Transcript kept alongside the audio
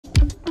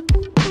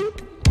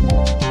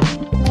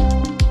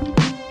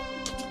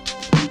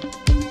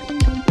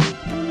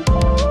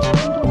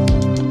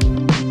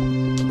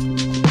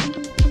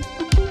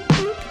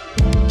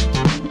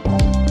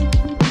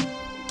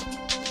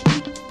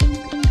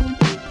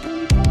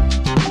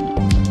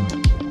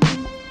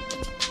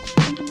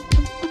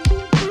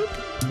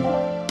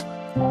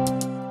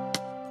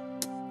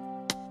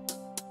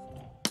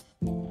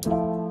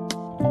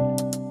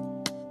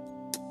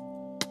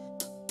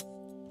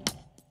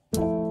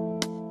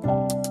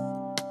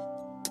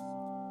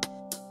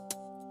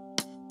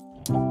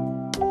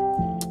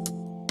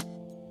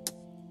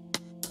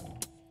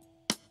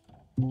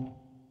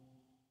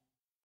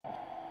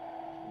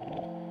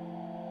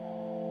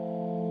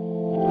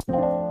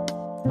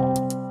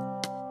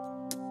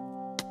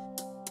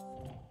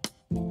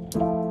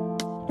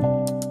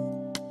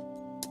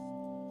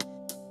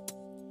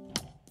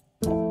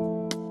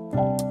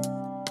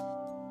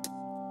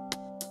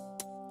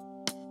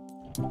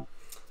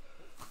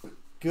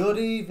Good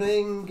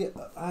evening,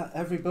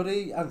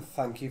 everybody, and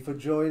thank you for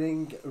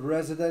joining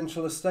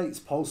Residential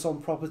Estates Pulse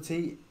on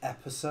Property,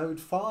 Episode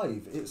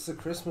 5. It's the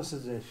Christmas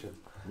edition.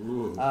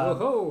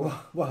 Whoa-ho!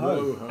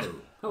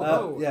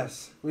 Whoa-ho!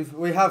 Yes,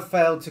 we have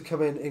failed to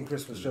come in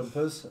Christmas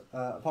jumpers,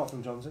 apart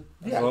from Johnsy.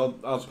 Yeah. Well,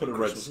 I'll put a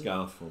red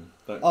scarf on.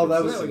 There we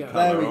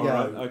go.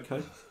 Right,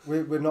 okay.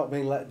 We're not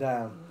being let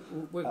down.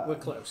 We're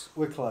close.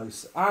 We're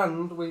close.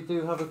 And we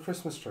do have a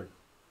Christmas tree.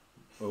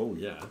 Oh,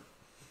 yeah.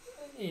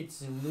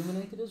 It's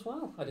illuminated as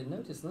well. I didn't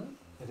notice that.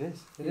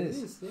 It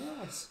is,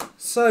 yes.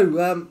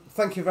 So,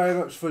 thank you very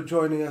much for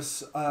joining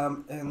us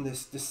in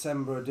this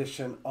December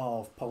edition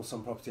of Pulse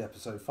on Property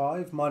Episode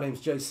 5. My name's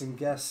Jason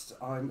Guest.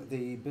 I'm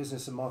the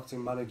Business and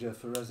Marketing Manager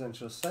for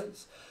Residential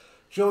Estates.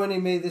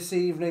 Joining me this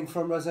evening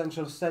from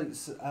Residential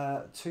Estates,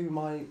 to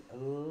my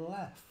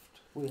left,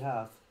 we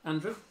have...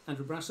 Andrew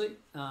Brassey,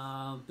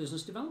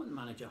 Business Development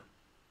Manager.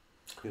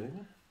 Good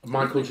evening.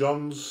 Michael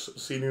Johns,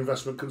 Senior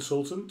Investment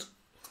Consultant.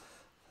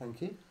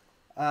 Thank you.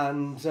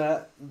 And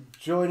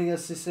joining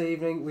us this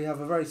evening, we have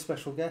a very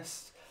special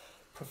guest,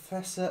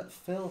 Professor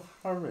Phil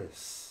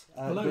Harris.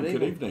 Hello,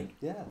 good evening.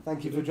 Yeah,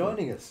 thank you for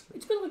joining us.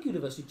 It's a bit like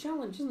University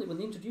Challenge, isn't it, when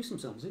they introduce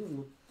themselves?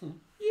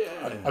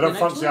 Yeah. I don't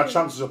fancy our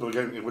chances up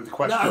again with the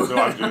questions that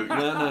I'm doing.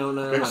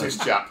 No. Against this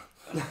chap.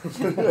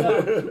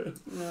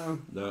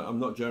 No, I'm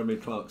not Jeremy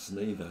Clarkson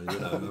either. You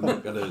know, I'm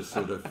not going to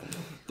sort of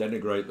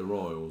denigrate the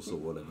Royals or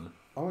whatever.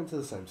 I went to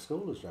the same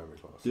school as Jeremy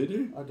Clarkson. Did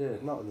you? I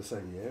did. Not in the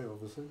same year,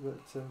 obviously, but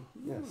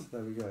yes,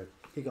 there we go.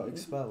 He got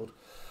expelled.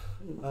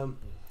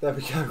 There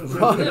we go.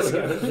 Right.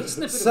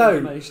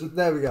 So,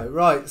 there we go.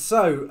 Right.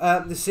 So,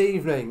 this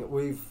evening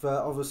we've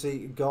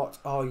obviously got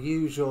our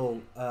usual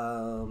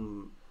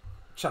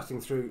chatting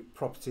through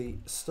property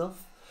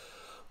stuff.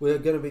 We're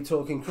going to be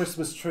talking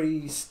Christmas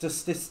tree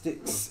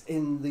statistics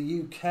in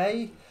the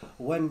UK.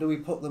 When do we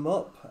put them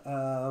up?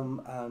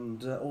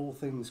 And all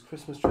things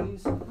Christmas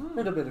trees. A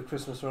little bit of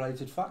Christmas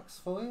related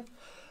facts for you.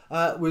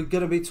 We're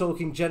going to be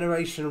talking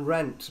generation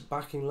rent,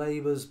 backing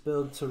Labour's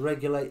bill to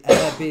regulate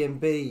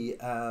Airbnb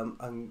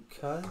and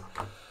co.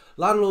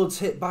 Landlords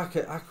hit back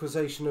at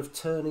accusation of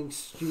turning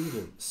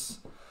students.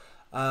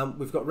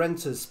 We've got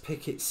renters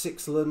picket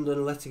 6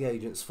 London letting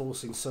agents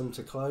forcing some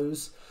to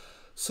close.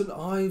 St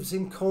Ives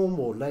in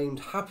Cornwall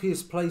named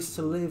happiest place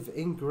to live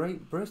in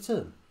Great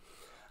Britain.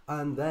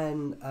 And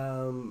then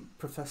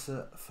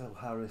Professor Phil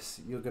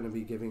Harris, you're going to be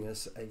giving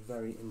us a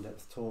very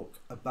in-depth talk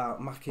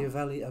about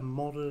Machiavelli and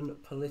modern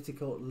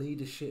political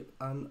leadership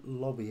and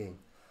lobbying.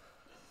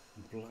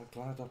 I'm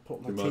glad I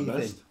put my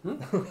teeth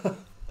in.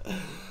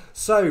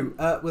 So,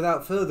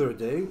 without further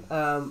ado,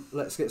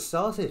 let's get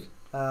started.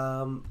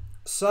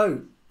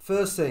 So,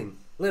 first thing,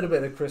 a little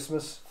bit of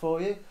Christmas for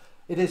you.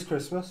 It is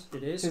Christmas.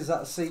 It is. It is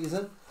that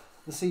season.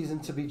 The season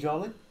to be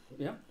jolly.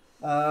 Yeah.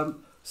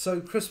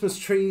 So Christmas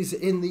trees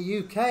in the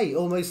UK.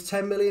 Almost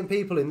 10 million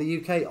people in the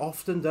UK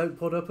often don't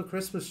put up a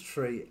Christmas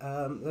tree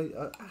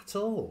at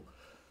all.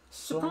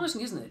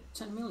 Surprising, isn't it?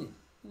 10 million.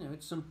 You know,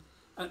 it's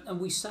and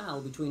we sell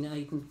between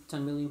 8 and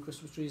 10 million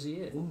Christmas trees a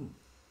year. Ooh.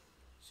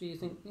 So you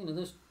think,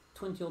 there's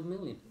 20 odd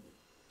million,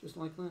 just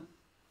like that.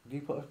 Do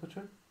you put up a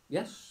tree?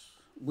 Yes,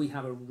 we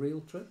have a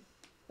real tree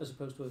as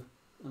opposed to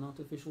an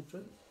artificial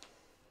tree.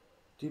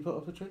 Do you put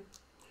up a tree?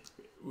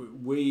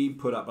 We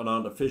put up an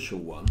artificial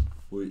one,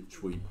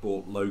 which we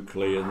bought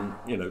locally, and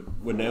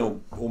we're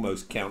now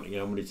almost counting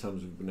how many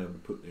times we've been able to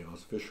put the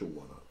artificial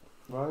one up.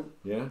 Right.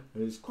 Yeah,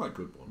 it's quite a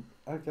good one.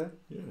 Okay.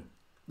 Yeah.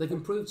 They've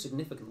improved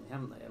significantly,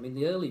 haven't they? I mean,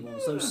 the early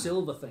ones, those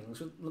silver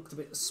things, looked a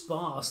bit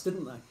sparse,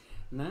 didn't they?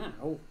 Now,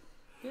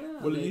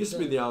 Well, it used to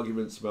be the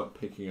arguments about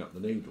picking up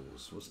the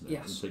needles, wasn't it?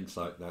 Yes. And things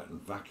like that,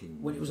 and vacuuming.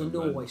 When it was a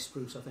Norway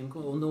spruce, I think,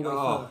 or Norway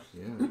fir.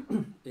 Yeah.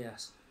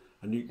 Yes.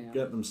 And you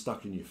get them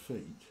stuck in your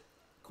feet.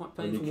 Quite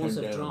painful once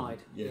they've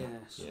dried. Yeah.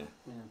 Yes. Yeah.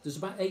 There's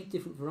about 8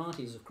 different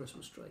varieties of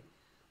Christmas tree.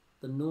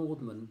 The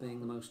Nordman being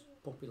the most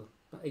popular.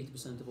 About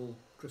 80% of all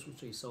Christmas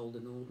trees sold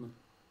in Nordman.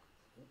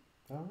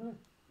 All right.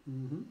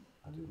 Mm-hmm.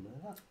 I didn't know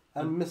that.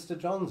 And Mr.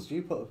 Johns, do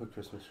you put up a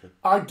Christmas tree?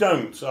 I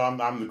don't.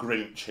 I'm the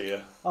Grinch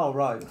here. Oh,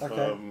 right.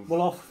 Okay.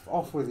 Well,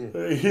 off with you.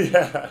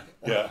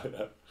 Yeah.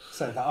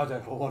 Say that I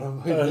don't put one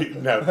on with you.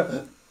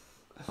 No.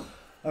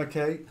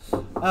 Okay.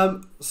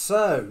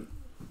 So...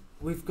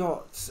 We've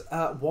got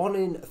 1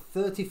 in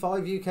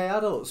 35 UK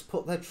adults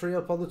put their tree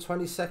up on the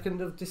 22nd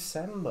of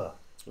December.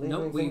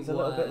 Leaving things a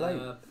little bit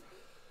late.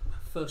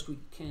 Second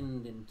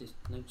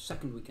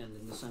weekend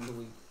in December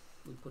we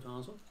put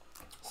ours up.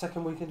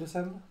 Second week in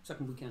December?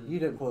 Second weekend. You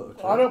don't put up a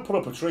tree? I don't put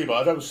up a tree,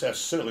 but I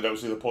certainly don't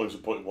see the point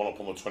of putting one up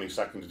on the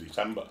 22nd of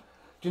December.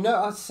 Do you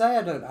know, I'd say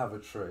I don't have a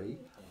tree.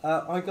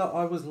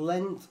 I was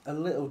lent a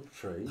little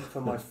tree for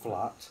my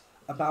flat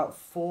about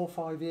 4 or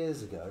 5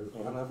 years ago,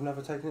 and I've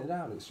never taken it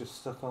down. It's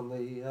just stuck on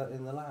the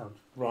in the lounge.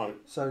 Right.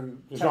 So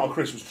it's not a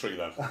Christmas tree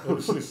then.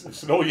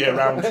 It's an all year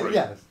round tree.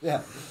 Yes.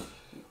 Yeah.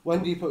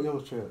 When do you put your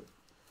tree up?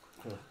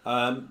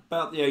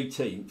 About the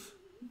 18th,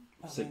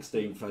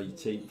 16th,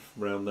 18th,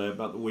 around there.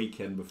 About the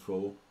weekend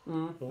before.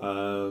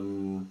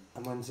 And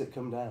when does it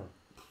come down?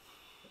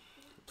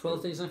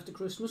 12 days after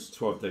Christmas.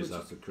 12 days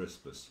after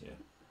Christmas. Yeah.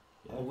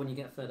 Yeah. or when you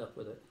get fed up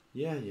with it.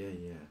 Yeah.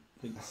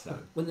 I think so.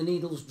 When the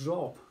needles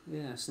drop,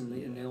 yes,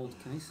 in the old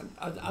case.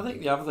 I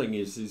think the other thing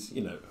is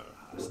you know,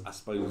 I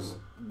suppose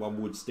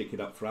one would stick it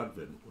up for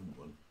Advent, wouldn't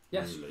one?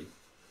 Yes. Really?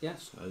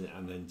 Yes.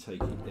 And then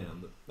take it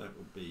down. That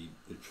would be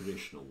the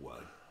traditional way.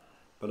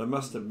 But I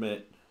must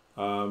admit,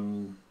 I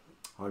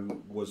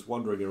was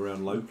wandering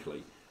around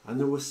locally, and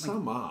there was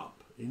some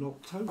up in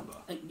October.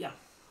 Yeah.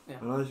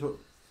 And I thought,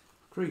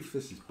 grief,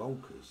 this is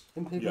bonkers.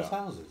 In people's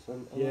houses?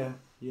 Yeah.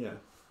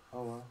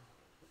 Oh, wow.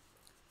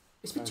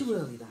 It's a bit too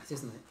early, that,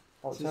 isn't it?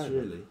 Oh, Is this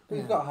really? But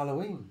you've got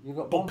Halloween. You've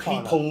got But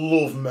bonfire people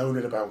night. love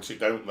moaning about it,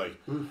 don't they?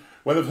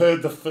 When they've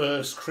heard the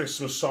first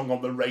Christmas song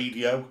on the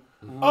radio,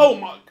 oh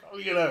my God,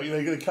 you know,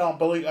 they can't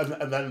believe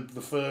it. And then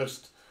the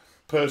first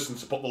person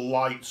to put the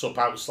lights up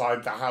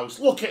outside the house,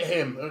 look at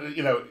him.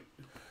 You know,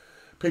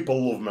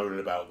 people love moaning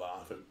about that,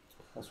 I think.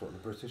 That's what the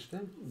British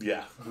do.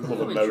 Yeah, we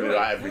love moaning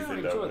about everything, I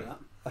enjoy don't we?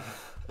 that.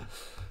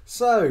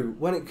 So,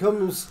 when it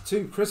comes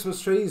to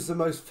Christmas trees, the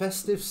most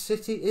festive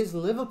city is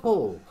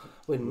Liverpool,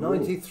 with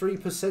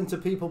 93%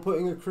 of people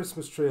putting a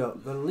Christmas tree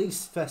up. The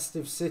least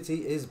festive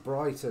city is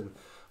Brighton,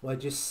 where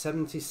just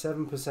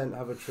 77%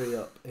 have a tree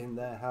up in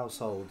their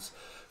households.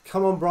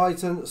 Come on,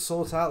 Brighton,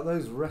 sort out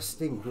those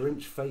resting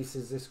Grinch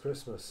faces this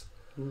Christmas.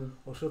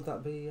 Or should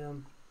that be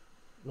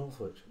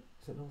Northwich?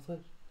 Is it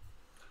Northwich?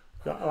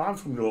 Yeah, I'm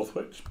from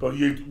Northwich, but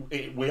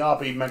we are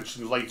being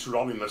mentioned later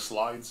on in the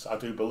slides, I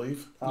do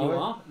believe. You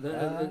are?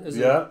 Is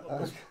Yeah.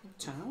 it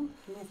town?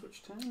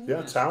 Northwich Town?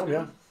 Yeah, town,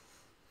 yeah.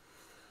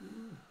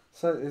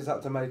 So is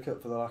that to make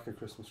up for the lack of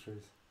Christmas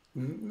trees?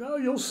 No,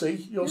 you'll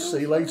see. You'll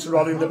see later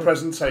on in the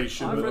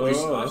presentation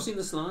I've seen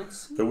the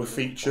slides. that were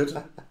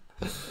featured.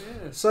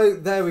 So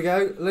there we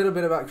go, a little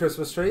bit about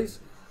Christmas trees.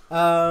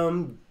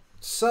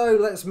 So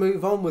let's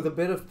move on with a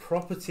bit of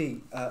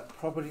property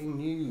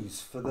news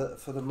for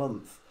the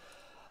month.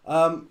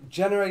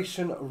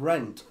 Generation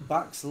Rent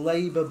backs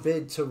Labour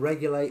bid to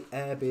regulate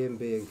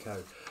Airbnb and Co.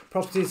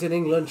 Properties in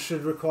England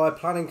should require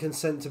planning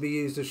consent to be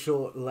used as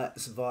short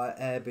lets via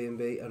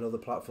Airbnb and other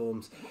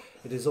platforms.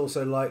 It is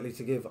also likely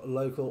to give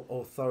local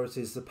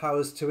authorities the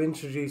powers to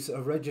introduce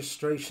a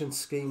registration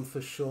scheme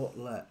for short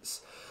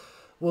lets.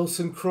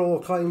 Wilson Craw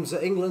claims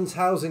that England's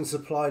housing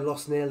supply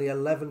lost nearly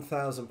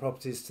 11,000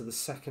 properties to the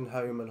second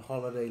home and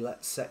holiday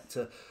let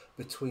sector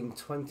between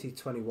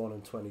 2021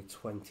 and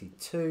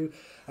 2022,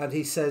 and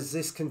he says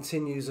this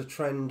continues a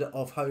trend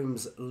of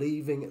homes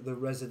leaving the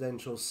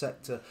residential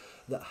sector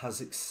that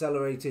has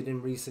accelerated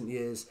in recent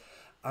years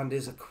and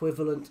is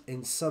equivalent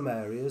in some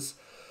areas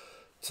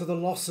to the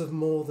loss of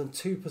more than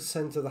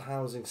 2% of the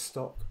housing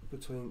stock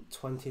between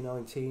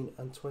 2019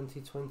 and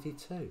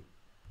 2022.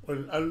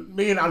 And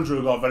me and Andrew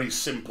have got a very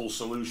simple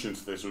solution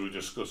to this, we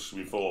discussed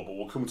before, but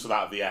we'll come to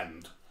that at the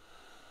end.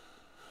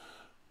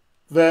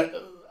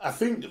 I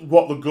think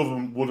what the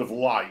government would have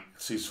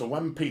liked is for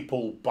when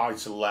people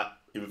buy-to-let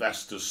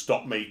investors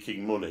stop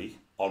making money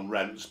on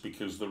rents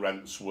because the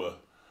rents were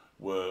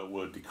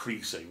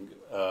decreasing,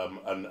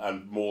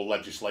 and more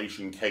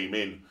legislation came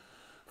in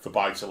for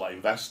buy-to-let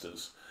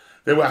investors.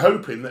 They were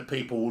hoping that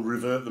people would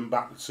revert them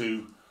back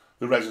to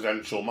the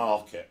residential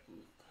market.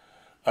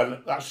 And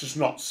that's just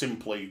not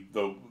simply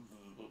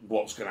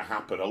what's going to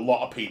happen. A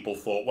lot of people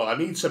thought, well, I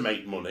need to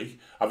make money.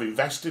 I've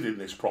invested in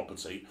this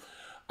property.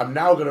 I'm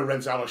now going to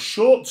rent out on a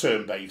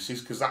short-term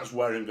basis because that's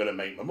where I'm going to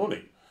make my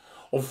money.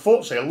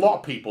 Unfortunately, a lot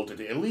of people did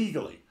it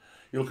illegally.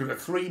 You look at the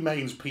three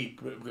main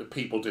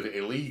people did it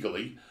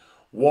illegally.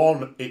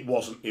 One, it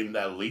wasn't in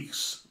their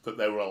lease that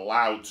they were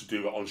allowed to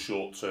do it on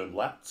short-term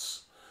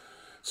lets.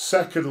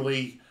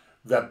 Secondly,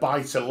 their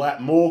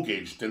buy-to-let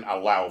mortgage didn't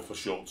allow for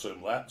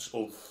short-term lets.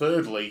 Or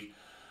thirdly,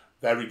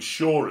 their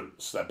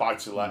insurance, their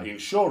buy-to-let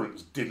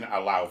insurance didn't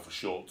allow for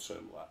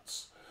short-term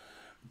lets.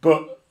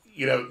 But,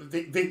 you know,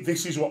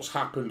 this is what's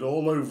happened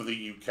all over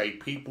the UK.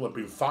 People have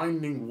been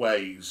finding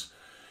ways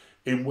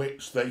in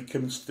which they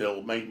can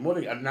still make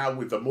money. And now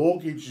with the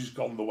mortgages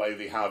gone the way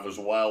they have as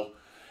well,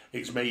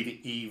 it's made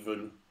it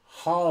even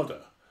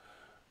harder.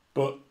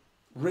 But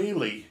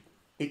really,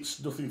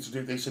 it's nothing to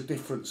do, it's a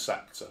different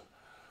sector.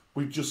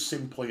 We just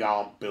simply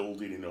aren't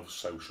building enough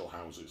social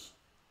houses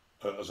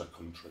as a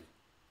country.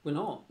 We're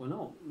not. You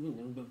know,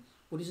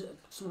 what is it?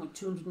 Something like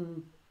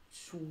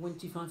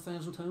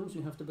 225,000 homes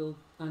we have to build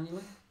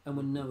annually, and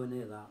we're nowhere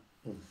near that.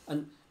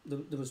 And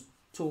there was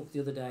talk the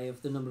other day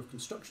of the number of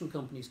construction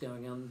companies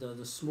going under,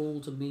 the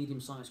small to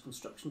medium-sized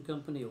construction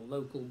company or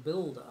local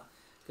builder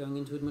going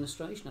into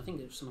administration. I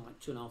think it was something like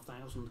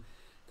 2,500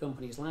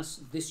 companies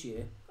this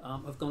year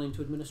have gone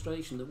into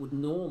administration that would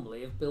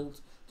normally have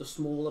built the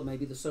smaller,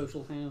 maybe the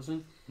social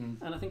housing.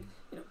 And I think,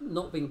 you know,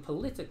 not being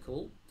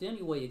political, the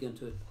only way you're going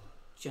to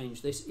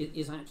change this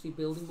is actually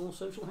building more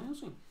social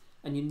housing.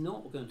 And you're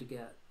not going to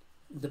get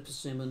the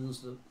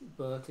Persimmons, the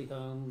Berkeley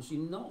homes,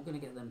 you're not going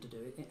to get them to do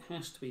it. It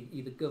has to be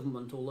either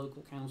government or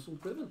local council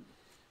driven,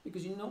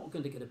 because you're not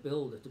going to get a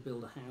builder to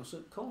build a house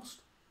at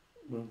cost.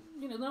 You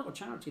know, they're not a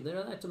charity,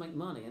 they're there to make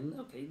money, and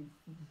okay,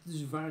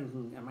 there's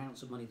varying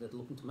amounts of money they're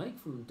looking to make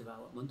from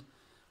development,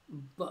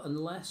 But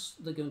unless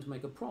they're going to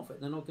make a profit,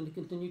 they're not going to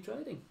continue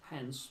trading.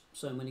 Hence,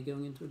 so many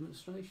going into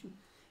administration.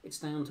 It's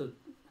down to,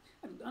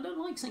 I don't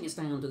like saying it's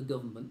down to the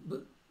government,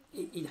 but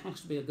it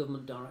has to be a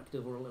government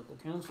directive or a local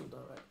council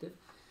directive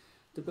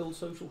to build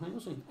social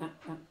housing.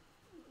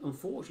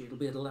 Unfortunately, it'll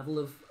be at a level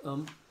of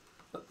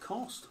at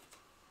cost.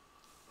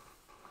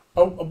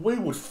 Oh, and we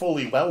would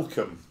fully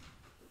welcome,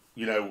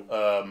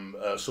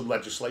 some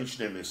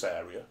legislation in this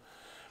area,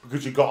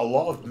 because you've got a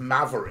lot of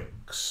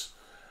mavericks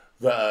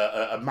that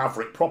are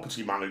maverick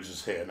property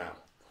managers here now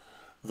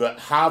that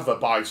have a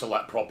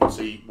buy-to-let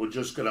property. We're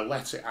just going to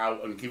let it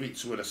out and give it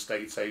to an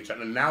estate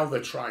agent, and now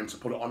they're trying to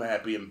put it on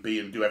Airbnb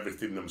and do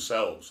everything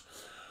themselves.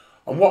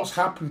 And what's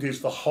happened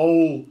is the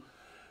whole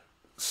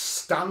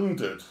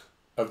standard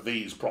of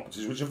these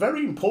properties, which are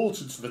very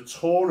important to the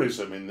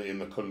tourism in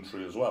the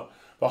country as well,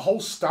 the whole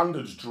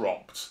standard's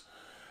dropped.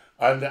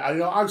 And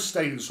I've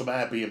stayed in some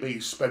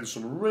Airbnb, spent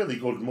some really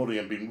good money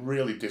and been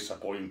really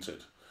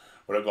disappointed.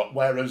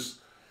 Whereas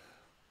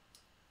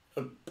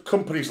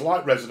companies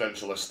like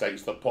residential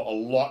estates that put a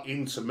lot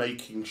into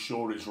making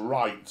sure it's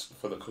right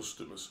for the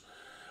customers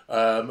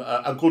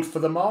are good for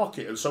the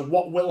market. And so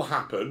what will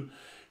happen,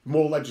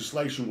 more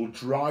legislation will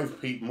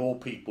drive more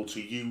people to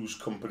use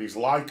companies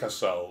like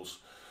ourselves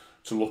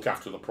to look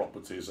after the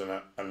properties,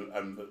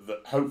 and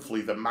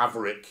hopefully the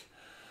maverick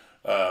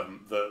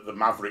the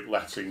maverick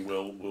letting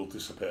will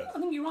disappear. I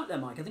think you're right there,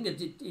 Mike. I think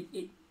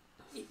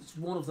it's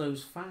one of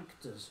those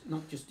factors,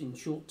 not just in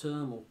short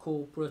term or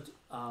corporate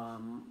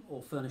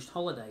or furnished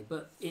holiday,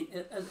 but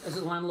as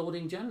a landlord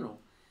in general,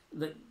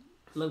 that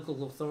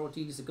local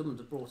authorities, the government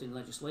have brought in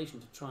legislation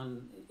to try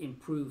and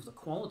improve the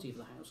quality of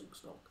the housing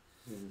stock.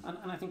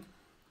 And I think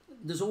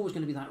there's always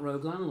going to be that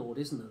rogue landlord,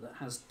 isn't there, that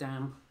has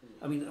damp.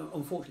 I mean,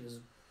 unfortunately, there's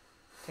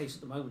a case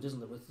at the moment, isn't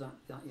there, with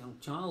that young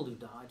child who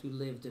died, who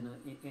lived in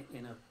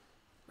a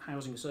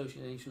housing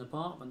association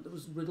apartment that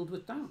was riddled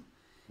with damp.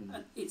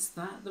 And it's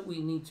that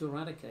we need to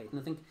eradicate. And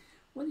I think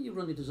whether you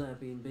run it as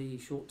Airbnb,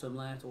 short-term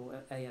let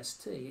or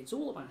AST, it's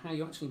all about how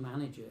you actually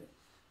manage it.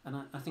 And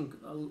I think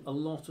a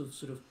lot of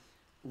sort of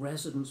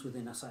residents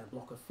within, say, a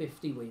block of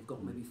 50 where you've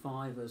got maybe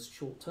 5 as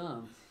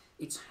short-term,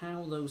 it's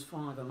how those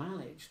 5 are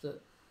managed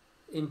that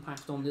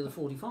impact on the other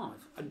 45.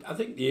 I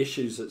think the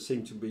issues that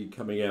seem to be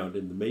coming out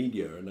in the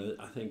media, and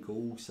I think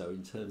also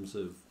in terms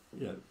of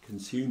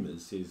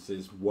consumers,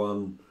 is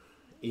one,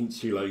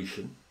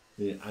 insulation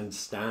and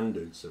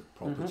standards of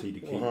property to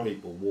keep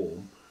people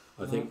warm.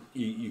 I think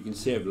you can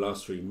see over the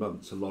last 3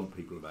 months a lot of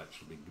people have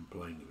actually been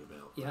complaining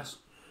about that. Yes.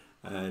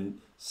 And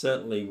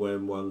certainly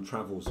when one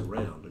travels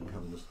around and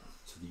comes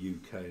to the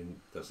UK and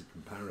does a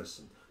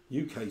comparison,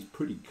 the UK is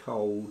pretty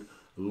cold.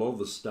 A lot of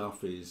the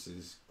stuff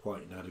is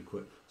quite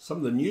inadequate. Some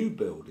of the new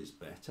build is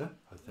better,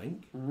 I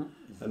think.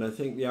 And I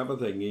think the other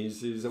thing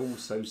is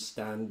also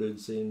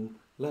standards in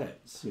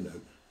lets,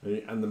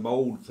 and the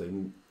mould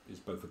thing is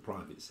both a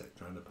private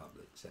sector and a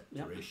public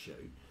sector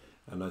issue.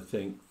 And I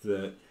think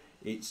that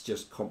it's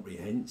just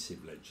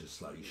comprehensive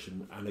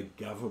legislation and a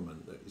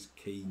government that is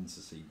keen to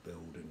see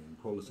building and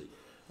quality.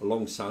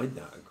 Alongside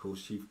that, of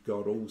course, you've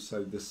got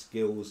also the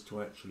skills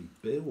to actually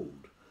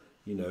build,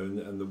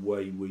 and the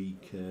way we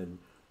can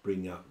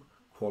bring up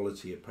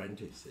quality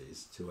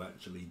apprentices to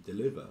actually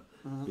deliver,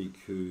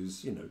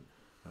 because a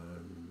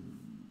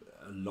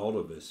lot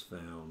of us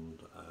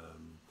found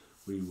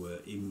we were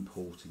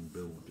importing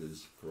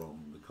builders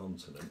from the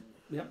continent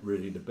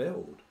really to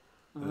build,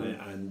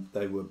 and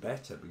they were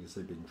better because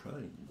they'd been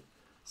trained.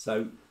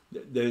 So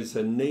there's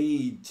a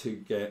need to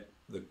get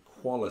the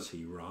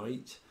quality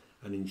right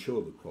and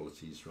ensure the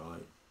quality is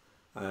right,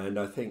 and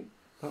I think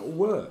that will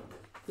work.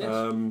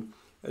 Yes.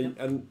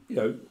 And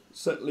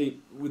certainly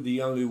with the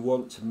young who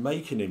want to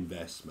make an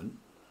investment,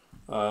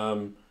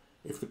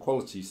 if the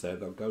quality's there,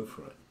 they'll go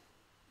for it.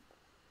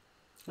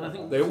 And I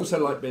think they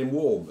also like being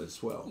warm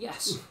as well.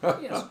 Yes,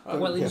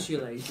 well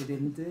insulated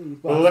indeed.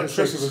 Well,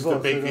 electricity is the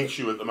big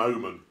issue at the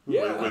moment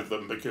with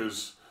them,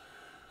 because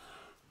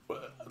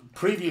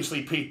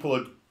previously people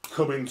had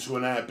come into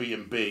an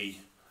Airbnb,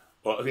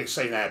 or they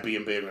say an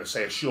Airbnb, I'm going to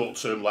say a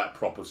short-term let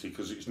property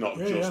because it's not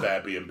just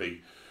Airbnb,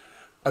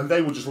 and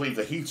they would just leave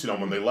the heating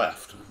on when they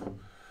left.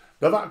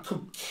 Now that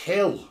could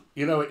kill.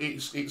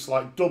 It's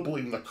like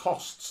doubling the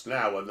costs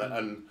now,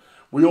 and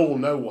we all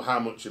know how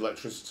much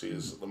electricity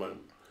is at the moment.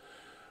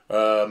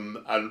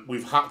 And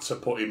we've had to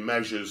put in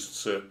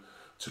measures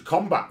to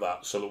combat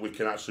that so that we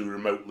can actually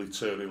remotely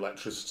turn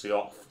electricity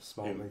off.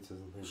 Smart meters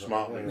and things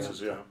Smart like that.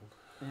 meters, yeah.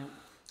 Yeah.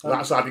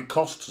 That's added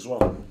costs as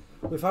well.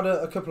 We've had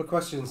a couple of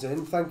questions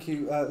in. Thank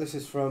you. This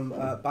is from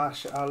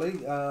Bash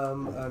Ali,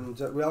 and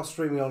we are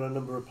streaming on a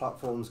number of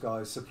platforms,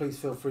 guys. So please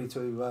feel free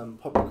to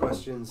pop your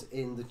questions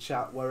in the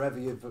chat wherever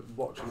you're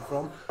watching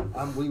from,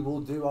 and we will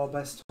do our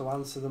best to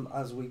answer them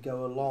as we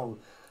go along.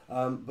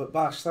 But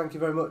Bash, thank you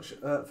very much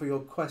for your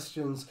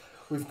questions.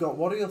 We've got,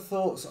 what are your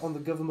thoughts on the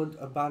government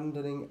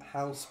abandoning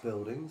house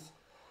buildings?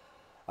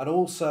 And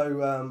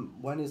also,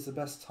 when is the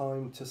best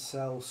time to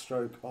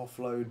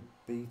sell/offload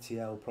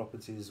BTL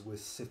properties with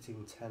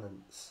sitting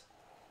tenants?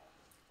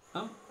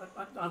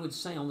 I would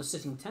say on the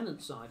sitting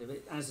tenant side of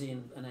it, as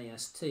in an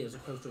AST as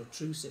opposed to a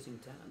true sitting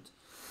tenant,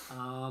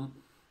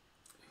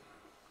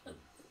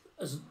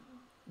 as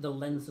the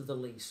length of the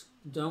lease.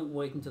 Don't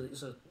wait until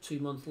it's a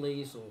 2-month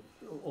lease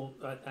or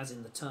as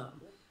in the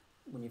term.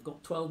 When you've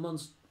got 12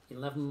 months,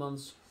 11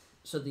 months,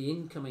 so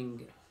the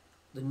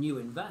new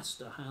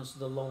investor has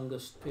the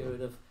longest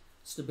period of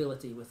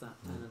stability with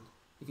that tenant.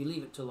 If you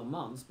leave it till a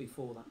month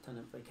before that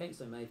tenant vacates,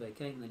 they may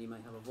vacate and then you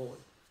may have a void.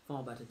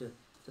 Far better to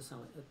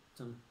sell it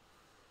at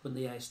when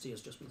the AST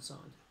has just been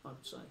signed, I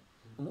would say.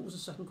 And what was the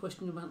second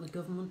question about the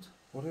government?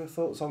 What are your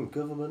thoughts on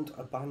government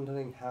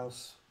abandoning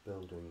house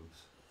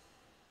buildings?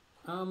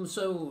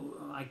 So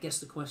I guess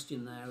the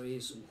question there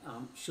is,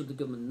 should the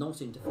government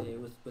not interfere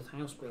with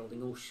house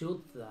building, or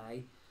should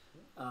they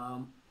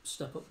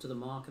step up to the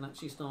mark and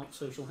actually start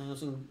social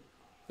housing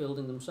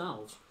building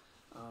themselves?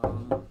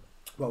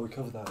 Well, we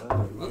covered that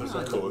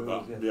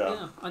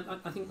earlier.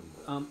 I think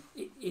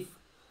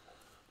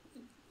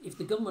if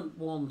the government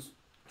wants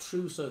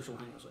true social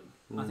housing,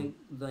 I think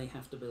they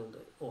have to build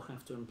it or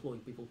have to employ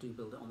people to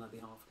build it on their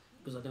behalf,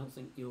 because I don't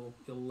think your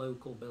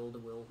local builder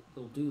will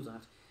do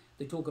that.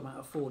 They talk about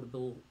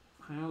affordable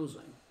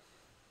housing,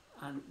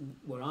 and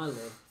where I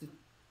live,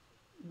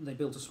 they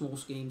built a small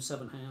scheme,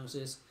 7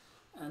 houses,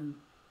 and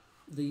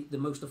the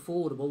most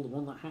affordable, the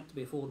one that had to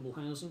be affordable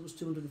housing, was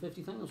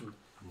 250,000,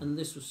 and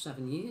this was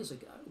 7 years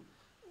ago.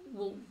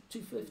 Well,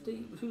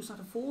 250, who's that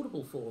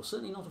affordable for?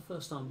 Certainly not a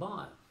first-time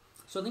buyer.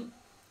 So I think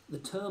the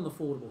term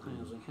affordable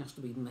housing has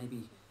to be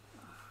maybe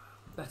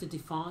better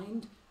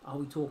defined. Are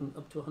we talking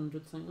up to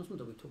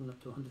 100,000? Are we talking up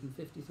to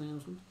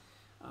 150,000?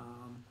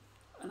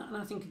 And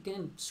I think,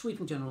 again,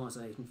 sweeping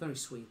generalisation, very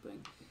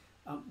sweeping.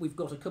 We've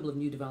got a couple of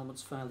new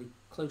developments fairly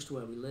close to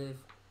where we live.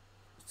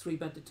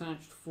 3-bed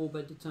detached,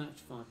 4-bed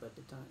detached, 5-bed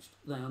detached.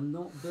 They are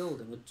not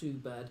building a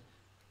 2-bed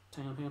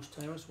townhouse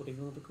terrace, whatever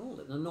you want to call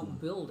it. They're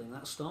not building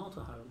that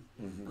starter home.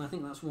 And I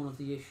think that's one of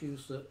the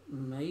issues that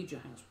major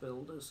house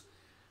builders,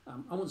 I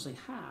wouldn't say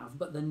have,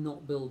 but they're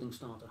not building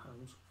starter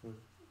homes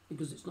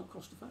because it's not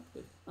cost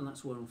effective. And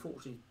that's where,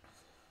 unfortunately,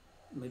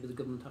 maybe the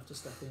government have to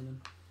step in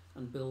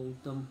and build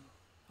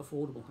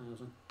affordable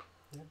housing.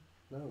 Yeah,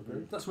 no,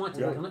 agree. That's my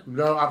take on it.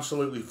 No,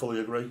 absolutely, fully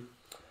agree.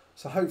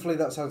 So hopefully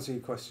that's answered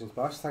your questions,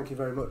 Bash. Thank you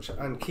very much,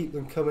 and keep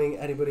them coming.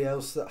 Anybody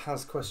else that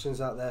has questions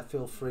out there,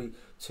 feel free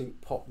to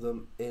pop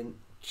them in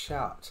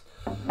chat.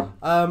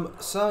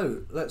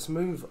 So let's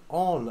move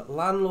on.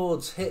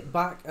 Landlords hit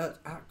back at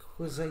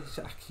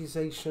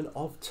accusation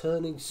of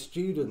turning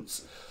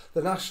students.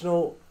 The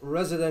National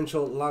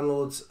Residential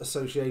Landlords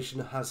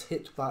Association has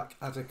hit back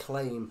at a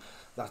claim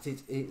that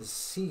it is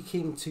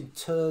seeking to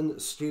turn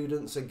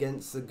students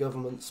against the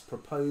government's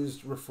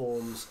proposed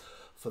reforms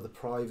for the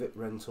private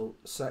rental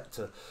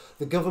sector.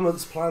 The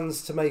government's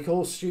plans to make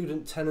all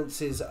student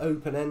tenancies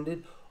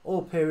open-ended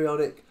or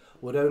periodic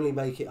would only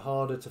make it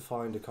harder to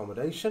find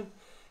accommodation.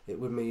 It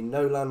would mean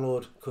no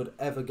landlord could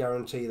ever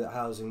guarantee that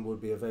housing would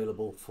be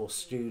available for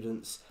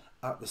students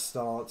at the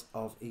start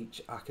of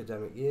each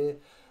academic year.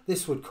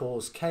 This would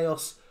cause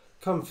chaos,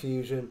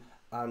 confusion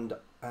and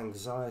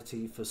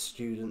anxiety for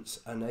students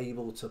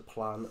unable to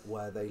plan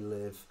where they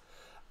live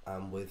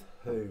and with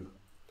who.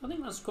 I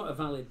think that's quite a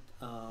valid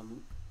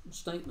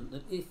statement,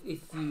 that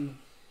if you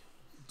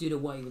did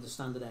away with the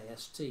standard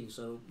AST,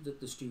 so that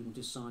the student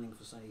is signing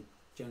for, say,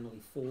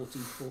 generally 40,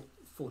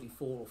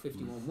 44 or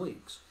 51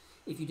 weeks,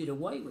 if you did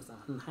away with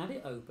that and had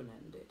it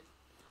open-ended,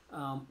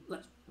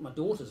 my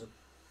daughter's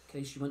a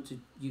case, she went to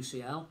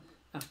UCL,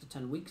 after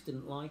 10 weeks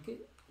didn't like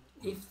it.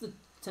 If the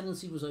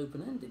tenancy was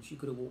open-ended, she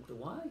could have walked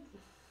away,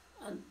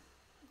 and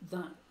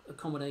that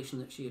accommodation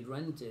that she had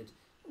rented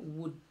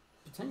would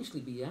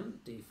potentially be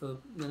empty for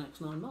the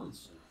next 9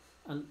 months.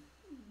 And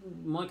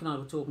Mike and I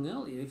were talking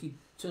earlier, if you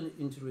turn it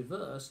into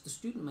reverse, the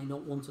student may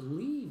not want to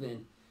leave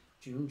in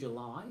June,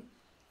 July,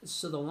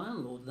 so the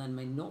landlord then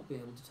may not be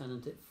able to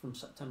tenant it from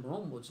September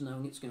onwards,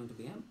 knowing it's going to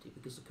be empty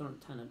because the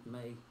current tenant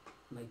may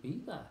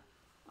be there.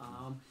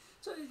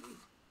 So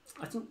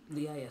I think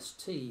the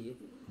AST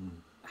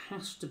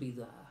has to be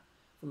there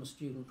from a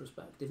student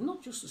perspective,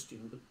 not just the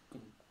student, but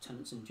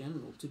tenants in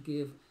general, to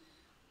give,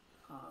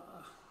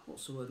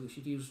 what's the word we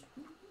should use,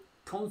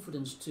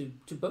 confidence to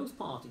both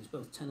parties,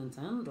 both tenant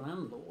and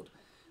landlord,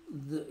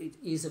 that it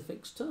is a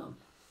fixed term.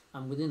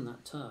 And within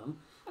that term,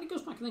 and it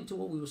goes back, I think, to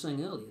what we were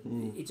saying earlier,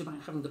 it's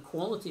about having the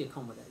quality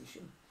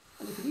accommodation.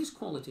 And if it is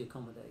quality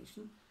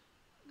accommodation,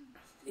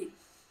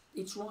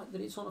 it's right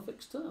that it's on a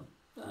fixed term.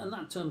 And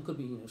that term could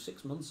be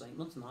 6 months, 8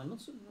 months, 9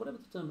 months, whatever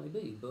the term may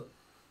be, but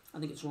I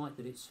think it's right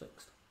that it's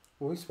fixed.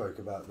 Well, we spoke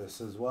about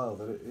this as well,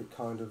 that it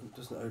kind of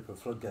doesn't open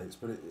floodgates,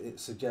 but it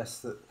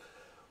suggests that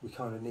we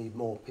kind of need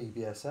more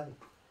PBSA.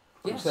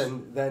 Which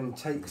then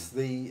takes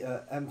the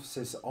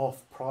emphasis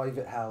off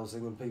private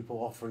housing and people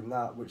offering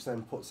that, which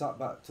then puts that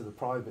back to the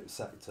private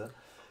sector.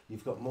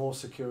 You've got more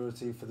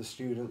security for the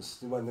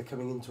students when they're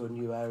coming into a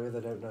new area,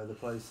 they don't know the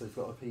place, they've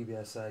got a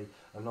PBSA,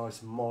 a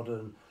nice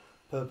modern,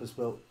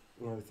 purpose-built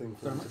thing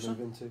for them to move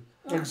into.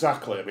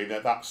 Exactly. I mean,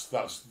 that's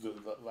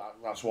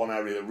one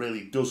area that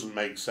really doesn't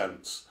make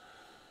sense.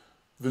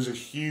 there's a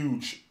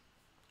huge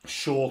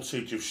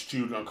shortage of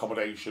student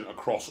accommodation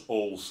across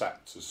all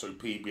sectors, so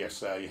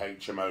PBSA,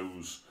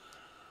 HMOs,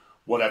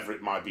 whatever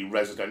it might be,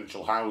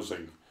 residential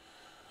housing.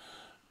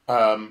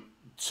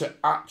 To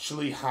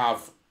actually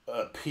have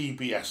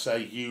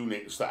PBSA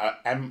units that are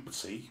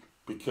empty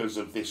because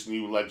of this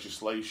new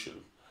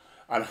legislation,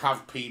 and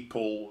have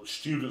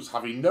students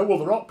having no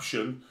other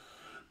option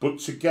but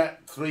to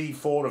get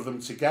 3-4 of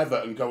them together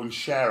and go and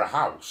share a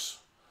house,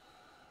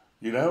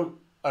 you know,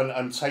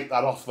 and take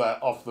that off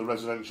the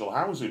residential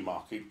housing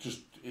market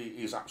just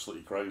is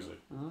absolutely crazy.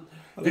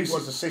 This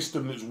is a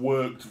system that's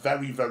worked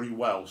very, very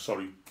well.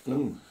 Sorry,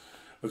 Phil.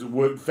 It's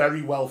worked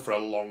very well for a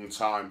long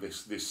time.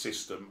 This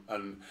system,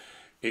 and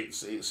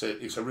it's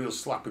a real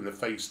slap in the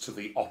face to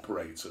the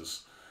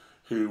operators,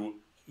 who,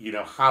 you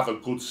know, have a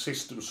good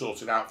system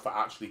sorted out for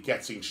actually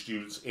getting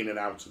students in and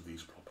out of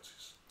these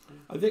properties.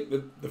 I think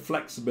the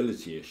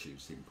flexibility issue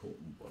is the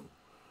important one,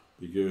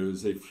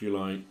 because if you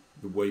like,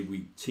 the way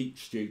we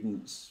teach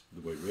students,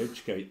 the way we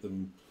educate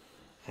them,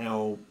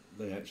 how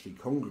they actually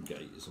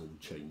congregate is all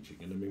changing.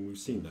 And I mean, we've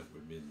seen that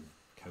within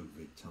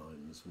COVID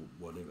times or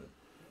whatever.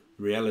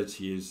 The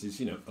reality is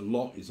you know, a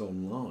lot is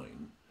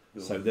online,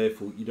 so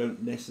therefore you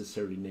don't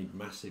necessarily need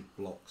massive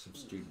blocks of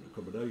student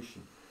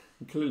accommodation.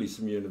 And clearly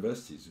some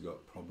universities have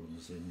got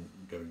problems in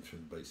going through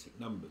the basic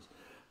numbers.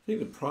 I think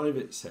the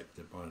private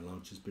sector, by and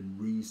large, has been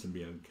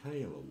reasonably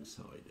okay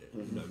alongside it.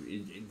 You know,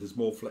 there's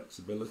more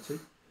flexibility.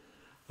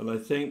 And I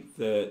think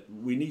that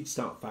we need to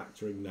start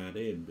factoring that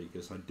in,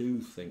 because I do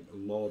think a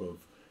lot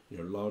of, you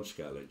know,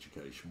 large-scale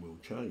education will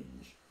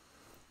change.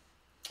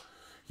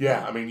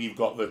 Yeah, I mean, you've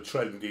got the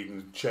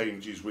trending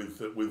changes with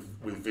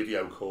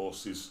video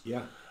courses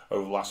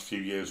over the last few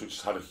years, which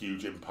has had a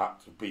huge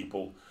impact of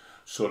people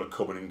sort of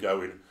coming and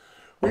going.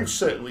 We've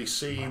certainly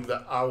seen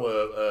that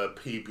our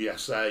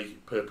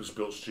PBSA,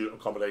 purpose-built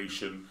student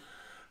accommodation,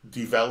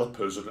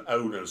 developers and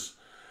owners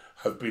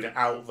have been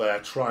out there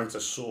trying to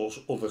source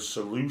other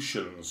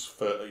solutions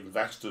for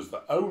investors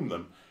that own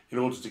them in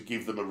order to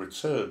give them a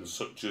return,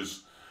 such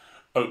as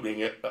opening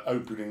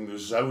the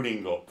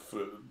zoning up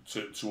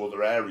to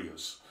other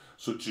areas,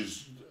 such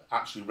as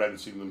actually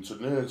renting them to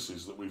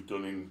nurses that we've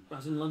done in...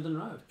 As in London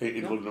Road.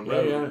 In London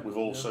Road. Yeah. We've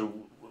also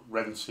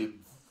rented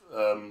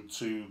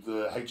to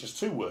the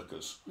HS2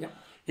 workers. Yeah.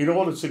 In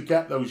order to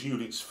get those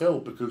units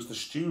filled, because the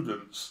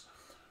students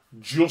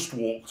just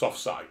walked off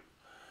site.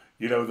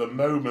 You know, the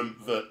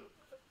moment that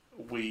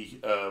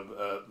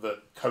that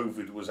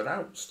COVID was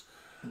announced,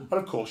 and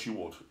of course you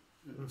would,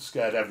 it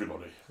scared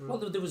everybody. Well,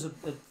 there was I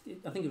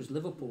think it was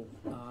Liverpool,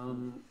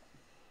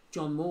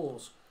 John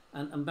Moore's,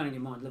 and bearing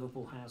in mind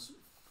Liverpool has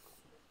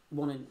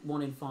one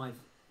in 5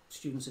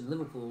 students in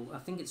Liverpool. I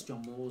think it's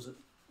John Moore's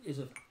is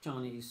a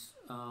Chinese.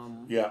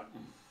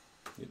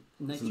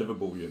 It's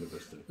Liverpool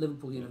University.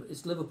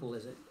 It's Liverpool,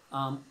 is it?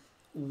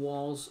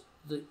 Was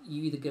that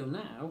you either go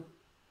now,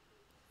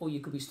 or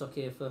you could be stuck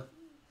here for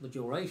the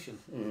duration.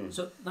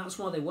 So that's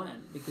why they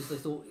went, because they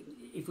thought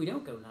if we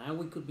don't go now,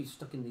 we could be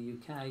stuck in the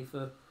UK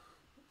for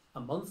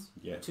a month,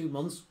 2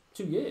 months,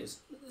 2 years.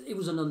 It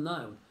was an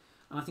unknown.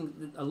 And I think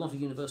that a lot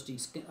of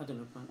universities, I don't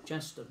know about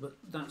Chester, but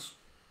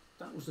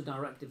that was the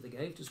directive they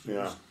gave to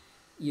students.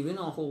 You're in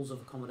our halls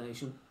of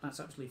accommodation, that's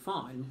absolutely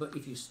fine, but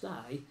if you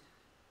stay,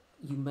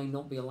 you may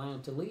not be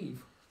allowed to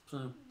leave.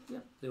 So,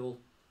 they all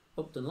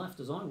upped and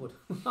left, as I would.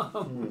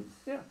 And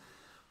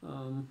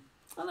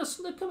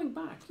they're coming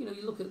back. You know,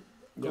 you look at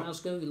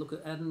Glasgow, you look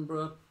at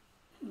Edinburgh,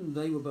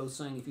 they were both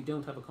saying if you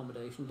don't have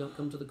accommodation, don't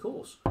come to the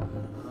course.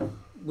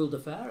 We'll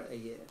defer it a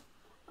year.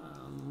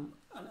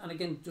 And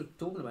again,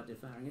 talking about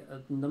deferring it,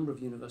 a number of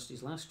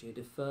universities last year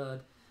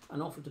deferred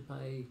and offered to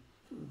pay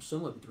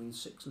somewhere between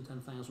 £6,000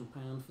 and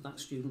 £10,000 for that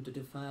student to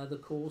defer the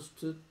course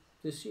to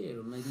this year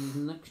and maybe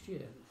even next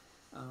year.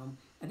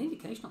 An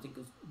indication, I think,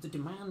 of the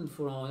demand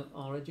for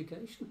our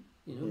education.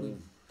 You know,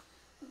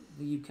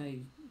 the UK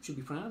should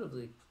be proud of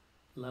the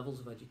levels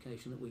of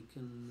education that we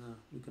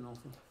can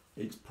offer.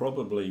 It's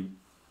probably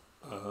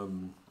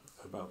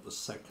about the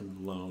second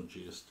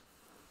largest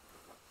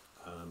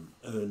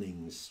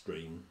earnings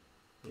stream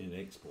in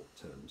export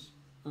terms,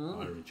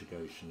 higher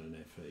education and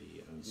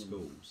FE and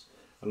schools.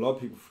 A lot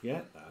of people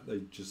forget that. They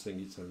just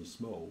think it's only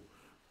small,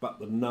 but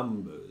the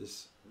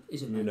numbers,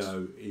 is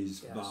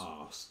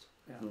vast.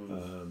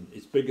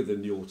 It's bigger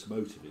than the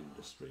automotive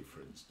industry,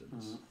 for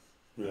instance.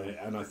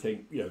 And I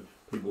think, you know,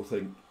 people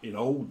think in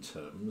old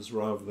terms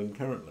rather than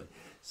currently.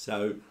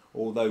 So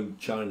although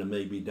China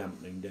may be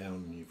dampening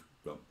down, and you've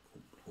got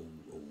all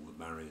the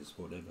barriers,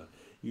 whatever,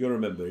 you got to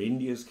remember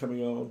India's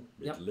coming on,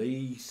 Middle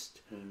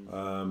East.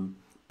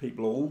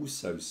 People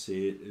also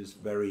see it as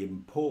very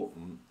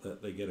important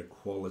that they get a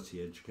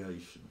quality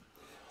education.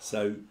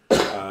 So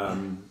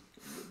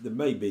there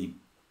may be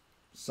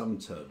some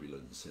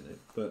turbulence in it,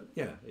 but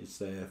it's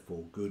there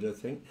for good, I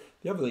think.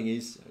 The other thing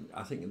is,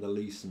 I think in the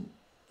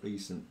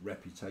recent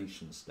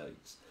reputation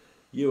stakes,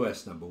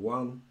 US number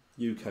 1,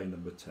 UK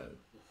number 2,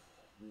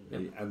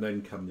 and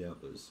then come the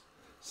others.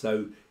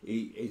 So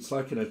it's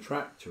like an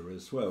attractor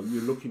as well.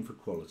 You're looking for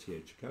quality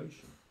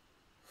education.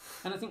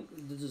 And I think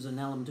there's an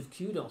element of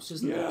kudos,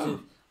 isn't there?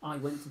 To, I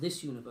went to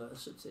this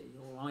university,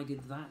 or I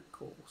did that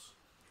course.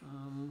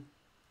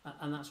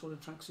 And that's what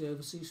attracts the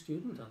overseas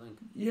student, I think.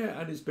 Yeah,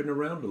 and it's been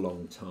around a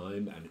long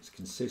time, and it's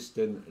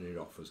consistent, and it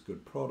offers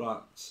good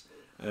products.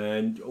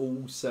 And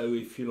also,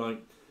 if you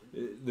like,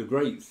 the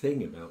great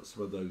thing about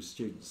some of those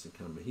students that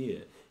come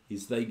here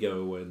is they go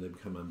away and they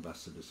become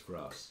ambassadors for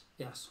us.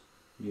 Yes.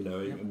 You know,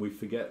 and we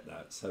forget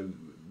that, so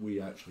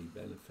we actually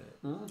benefit.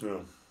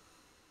 Yeah.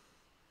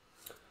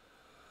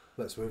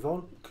 Let's move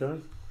on.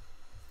 Okay.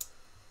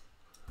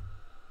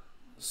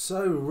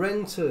 So,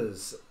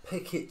 renters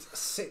picket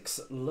 6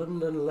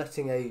 London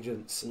letting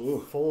agents,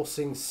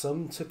 forcing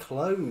some to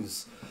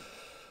close.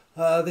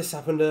 This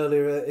happened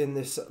earlier in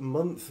this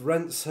month.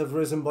 Rents have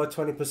risen by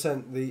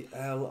 20%. The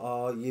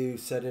LRU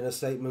said in a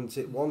statement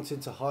it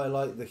wanted to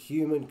highlight the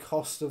human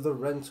cost of the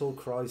rental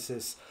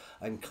crisis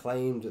and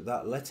claimed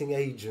that letting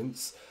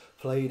agents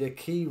played a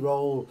key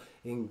role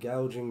in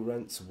gouging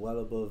rents well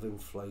above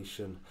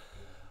inflation.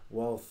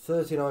 While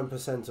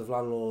 39% of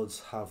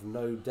landlords have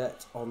no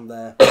debt on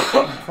their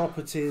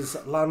properties,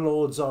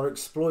 landlords are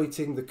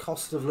exploiting the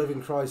cost of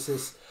living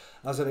crisis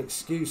as an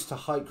excuse to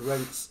hike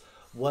rents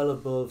well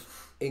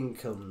above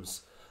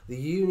incomes. The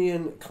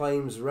union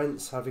claims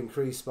rents have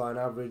increased by an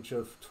average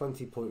of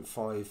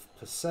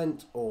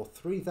 20.5% or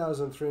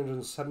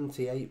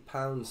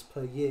 £3,378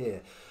 per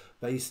year,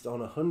 based on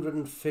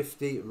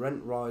 150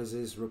 rent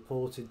rises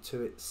reported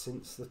to it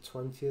since the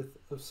 20th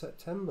of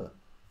September.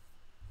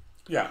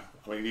 Yeah,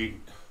 I mean, you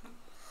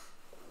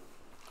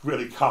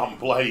really can't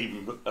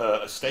blame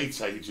estate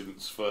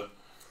agents for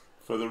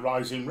the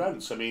rising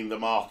rents. I mean, the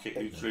market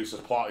is really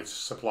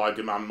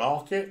supply-demand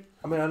market.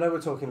 I mean, I know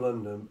we're talking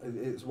London.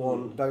 It's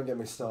one, don't get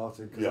me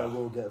started, because I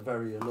will get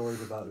very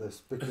annoyed about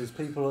this, because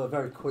people are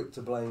very quick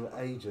to blame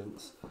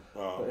agents,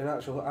 but in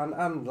actual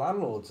and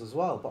landlords as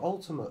well. But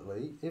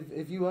ultimately,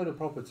 if you own a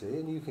property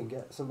and you can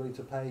get somebody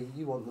to pay,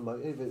 you want the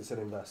if it's an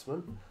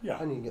investment,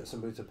 and you can get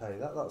somebody to pay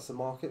that's the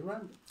market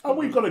rent. And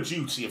we've got a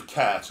duty of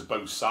care to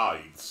both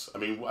sides. I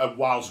mean,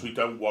 whilst we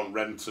don't want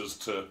renters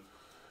to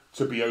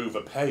be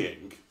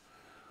overpaying,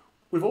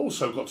 we've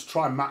also got to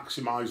try and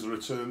maximise the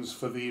returns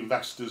for the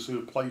investors who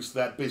have placed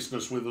their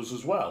business with us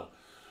as well.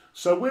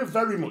 So we're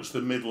very much the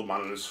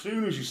middleman, and as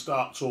soon as you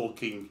start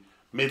talking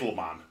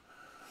middleman,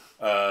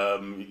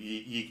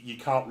 you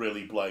can't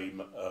really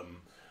blame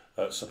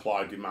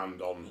supply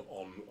demand on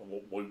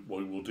what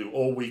we will do.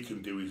 All we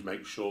can do is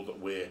make sure that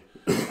we're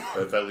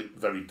very,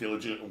 very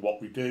diligent in what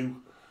we do,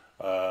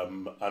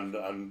 and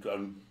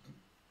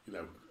you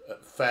know,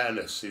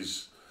 fairness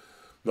is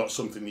not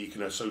something you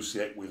can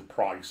associate with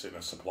price in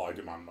a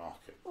supply-demand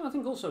market. Well, I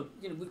think also,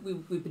 you know,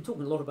 we've been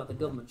talking a lot about the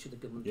government, should the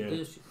government do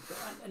this?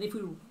 And if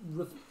we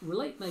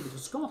relate maybe to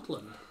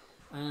Scotland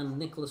and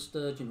Nicola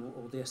Sturgeon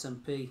or the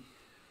SNP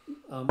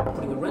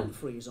putting a rent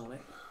freeze on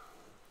it.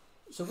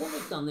 So what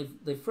they've done,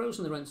 they've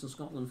frozen the rents in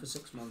Scotland for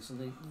 6 months,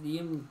 and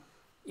the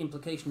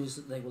implication is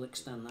that they will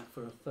extend that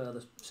for a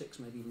further 6,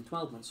 maybe even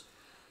 12 months.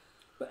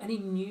 But any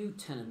new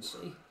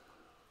tenancy,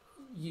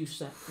 you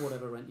set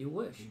whatever rent you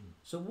wish.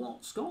 So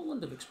what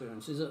Scotland have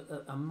experienced is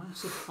a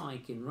massive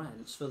hike in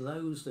rents for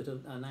those that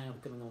are now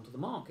coming onto the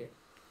market.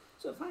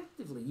 So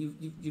effectively,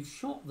 you've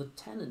shot the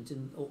tenant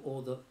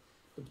or the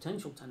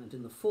potential tenant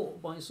in the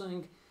foot by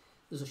saying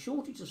there's a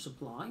shortage of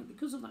supply.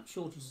 Because of that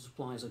shortage of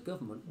supply as a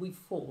government, we've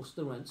forced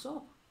the rents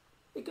up.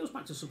 It goes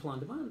back to supply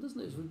and demand, doesn't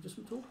it, as we've just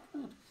been talking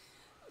about.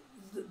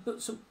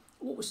 But so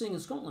what we're seeing in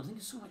Scotland, I think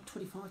it's something like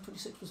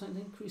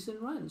 25-26% increase in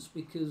rents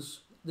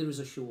because there is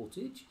a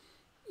shortage.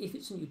 If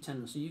it's a new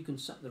tenancy, you can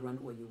set the rent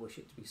where you wish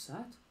it to be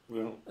set,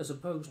 as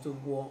opposed to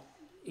what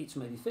it's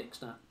maybe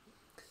fixed at.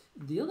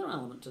 The other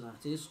element to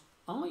that is,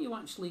 are you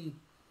actually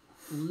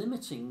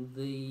limiting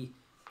the,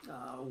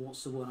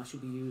 what's the word I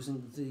should be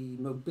using, the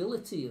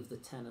mobility of the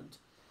tenant?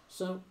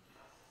 So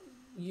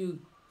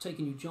you take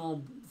a new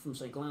job from,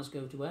 say,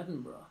 Glasgow to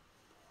Edinburgh,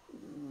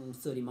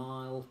 30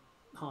 mile,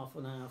 half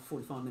an hour,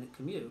 45-minute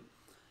commute.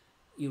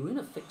 You're in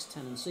a fixed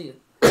tenancy at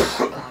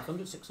 £500,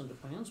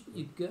 £600, but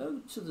you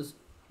go to the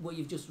where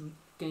you've just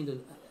gained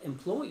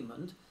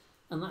employment,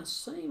 and that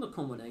same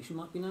accommodation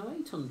might be now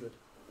 800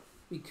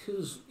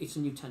 because it's a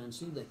new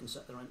tenancy, they can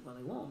set the rent where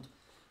they want.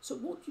 So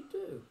what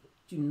do?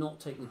 Do you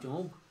not take the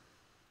job,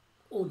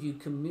 or do you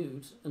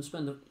commute and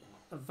spend a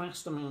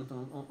vast amount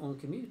on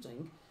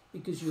commuting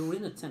because you're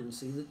in a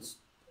tenancy that's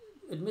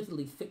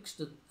admittedly fixed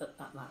at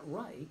that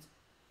rate?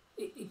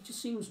 It just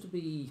seems to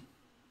be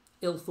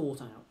ill thought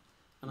out,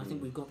 and I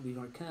think we've got to be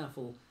very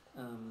careful,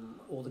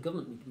 or the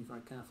government need to be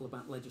very careful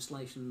about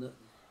legislation that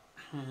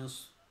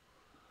has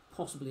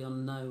possibly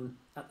unknown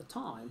at the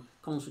time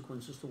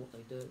consequences to what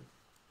they do.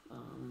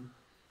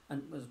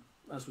 And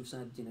as we've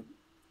said, you know,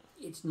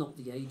 it's not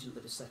the agent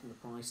that is setting the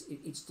price,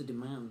 it's the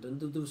demand.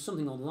 And there was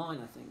something online,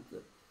 I think,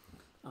 that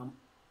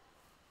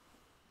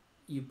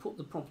you put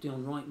the property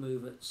on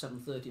Rightmove at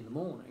 7:30 in the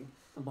morning,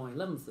 and by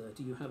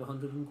 11:30 you have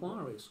 100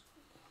 inquiries.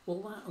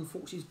 Well, that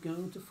unfortunately is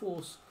going to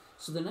force.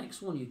 So the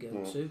next one you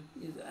go to,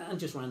 and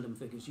just random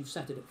figures, you've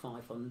set it at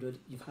 500,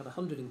 you've had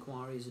 100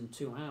 inquiries in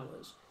 2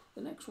 hours.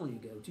 The next one you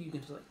go to, you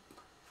get to say,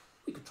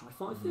 we could try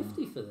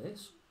 550 for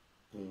this.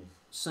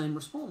 Same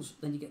response.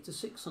 Then you get to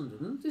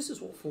 600, and this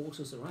is what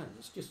forces around.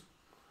 It's just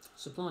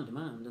supply and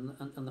demand,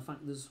 and the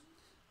fact there's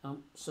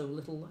so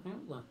little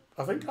out there.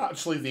 I think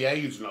actually the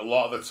agent a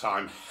lot of the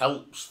time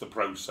helps the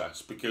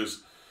process,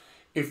 because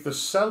if the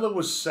seller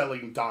was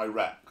selling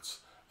direct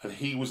and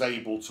he was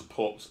able to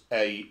put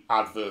a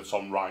advert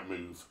on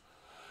Rightmove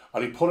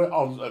and he put it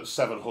on at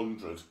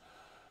 700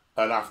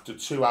 and after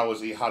 2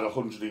 hours he had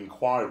 100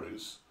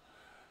 inquiries,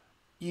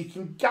 you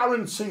can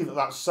guarantee that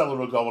that seller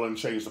will go on and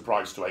change the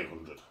price to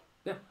 800.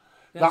 Yeah.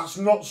 Yes. That's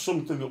not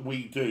something that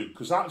we do,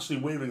 because actually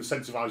we're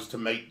incentivised to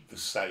make the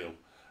sale,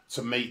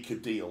 to make a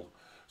deal.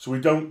 So we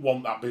don't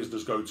want that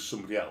business going to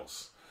somebody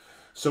else.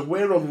 So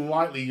you're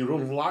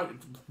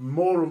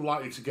more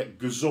unlikely to get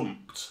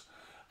gazumped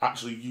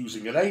actually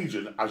using an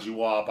agent as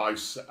you are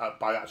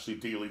by actually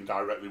dealing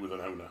directly with an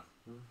owner.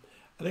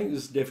 I think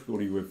there's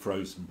difficulty with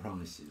frozen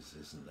prices,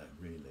 isn't there,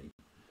 really?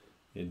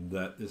 In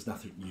that there's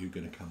nothing new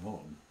going to come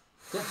on.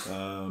 Yes.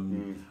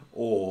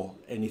 Or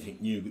anything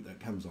new that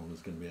comes on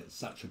is going to be at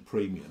such a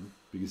premium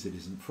because it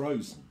isn't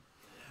frozen.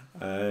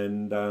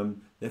 And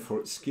therefore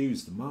it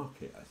skews the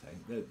market, I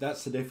think.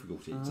 That's the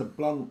difficulty. It's a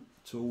blunt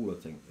tool, I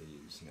think, they're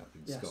using up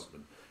in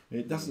Scotland. And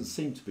it doesn't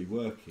seem to be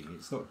working.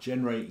 It's not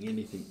generating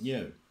anything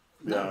new.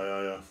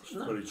 Yeah. It's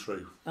very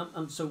true.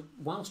 So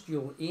whilst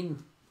you're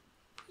in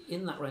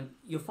that rent,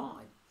 you're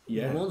fine.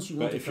 Yeah, Once you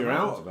but if you're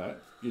out of it,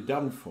 you're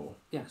done for.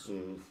 Yes.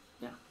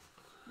 Yeah.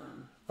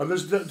 And there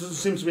doesn't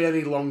seem to be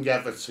any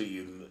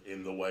longevity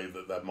in the way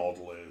that their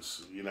model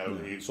is. You know,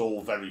 it's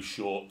all very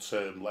short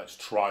term. Let's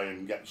try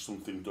and get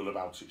something done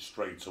about it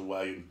straight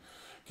away and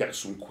get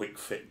some quick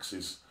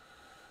fixes.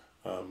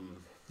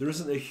 There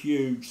isn't a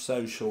huge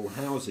social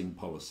housing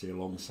policy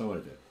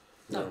alongside it.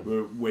 No.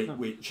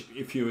 Which,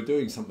 if you were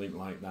doing something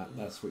like that,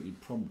 that's what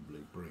you'd probably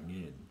bring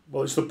in.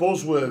 Well, it's the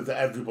buzzword that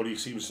everybody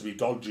seems to be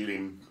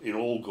dodging in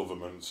all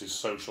governments, is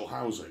social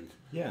housing.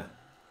 Yeah.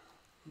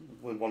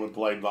 We want to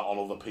blame that on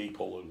other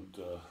people, and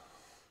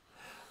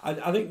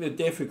I think the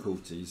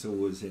difficulty is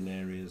always in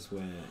areas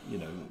where, you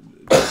know,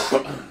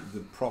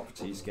 the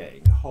property's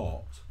getting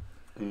hot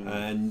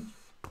and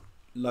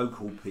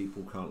local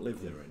people can't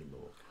live there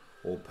anymore,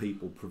 or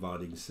people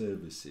providing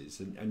services,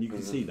 and you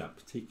can see that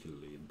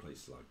particularly in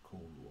places like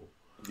Cornwall.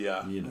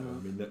 Yeah. You know,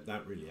 I mean,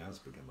 that really has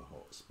become a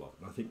hot spot.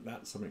 And I think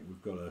that's something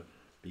we've got to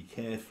be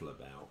careful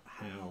about,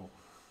 how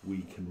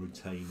we can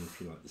retain, if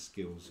you like, the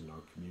skills in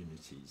our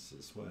communities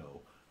as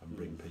well and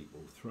bring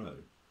people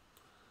through.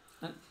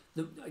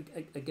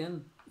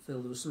 Again,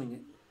 Phil, there was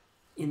something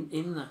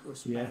in that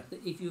respect.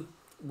 That if you,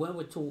 where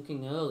we're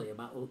talking earlier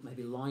about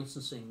maybe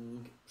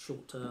licensing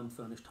short-term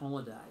furnished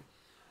holiday,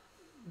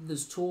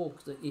 there's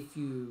talk that if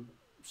you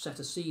set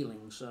a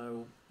ceiling,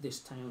 so this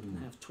town can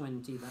have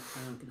 20, that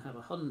town can have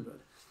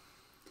 100,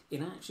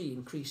 it actually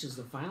increases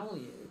the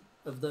value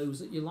of those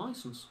that you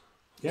license.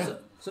 Yeah.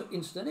 So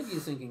instead of you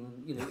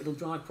thinking, you know, it'll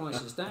drive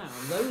prices down,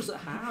 those that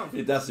have...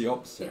 It does the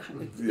opposite.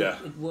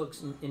 It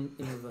works in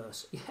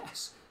reverse,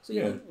 yes. So,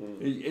 yeah,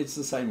 it's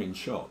the same in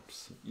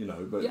shops, you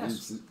know, but yes.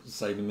 It's the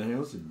same in the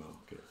housing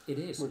market. It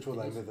is. Which will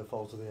then be the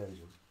fault of the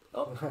agent.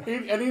 Oh.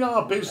 And in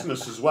our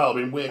business as well, I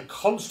mean, we're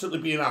constantly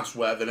being asked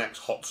where the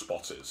next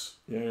hotspot is.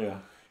 Yeah.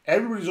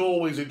 Everybody's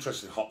always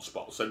interested in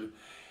hotspots, and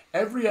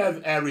every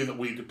area that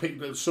we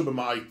depict, some of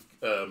my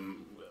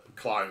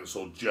clients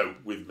will joke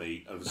with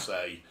me and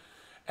say,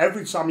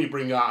 every time you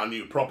bring out a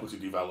new property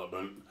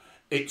development,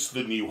 it's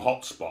the new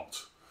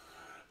hotspot.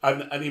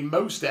 And in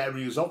most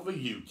areas of the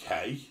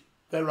UK,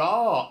 there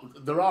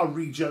are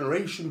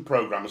regeneration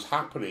programs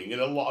happening in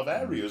a lot of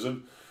areas,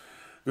 and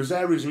there's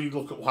areas where you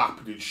look at what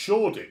happened in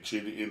Shoreditch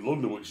in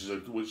London, which is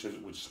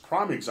a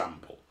prime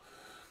example.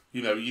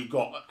 You know, you've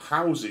got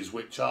houses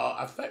which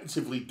are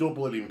effectively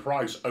doubling in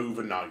price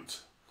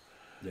overnight.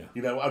 Yeah.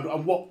 You know,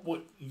 and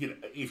what you know,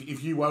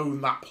 if you own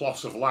that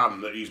plot of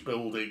land that he's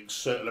building a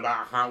certain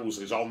amount of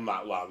houses on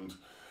that land,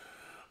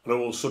 and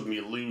all of a sudden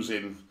you're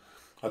losing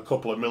a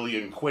couple of £1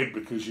 million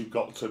because you've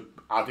got to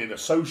add in a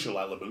social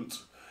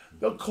element,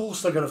 of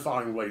course they're going to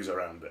find ways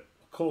around it.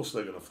 Of course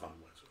they're going to find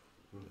ways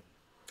around it.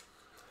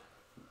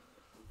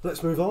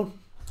 Let's move on.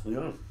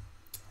 Yeah.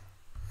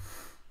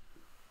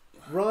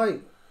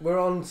 Right. We're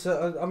on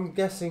to, I'm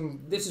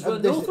guessing... This is where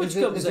Northwich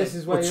comes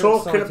in. We're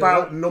talking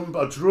about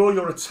number... Draw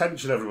your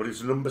attention, everybody,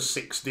 to number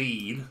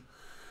 16,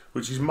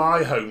 which is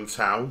my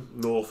hometown,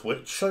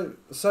 Northwich.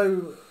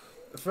 So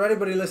for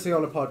anybody listening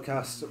on a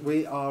podcast,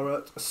 we are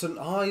at St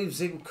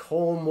Ives in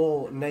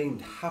Cornwall,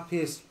 named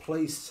happiest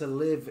place to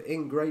live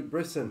in Great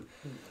Britain.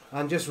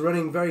 And just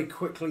running very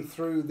quickly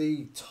through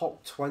the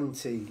top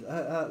 20.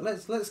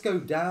 Let's go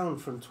down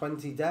from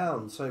 20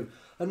 down. So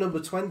at number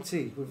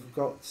 20, we've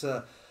got...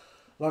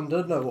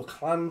 Llandudno or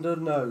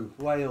Llandudno,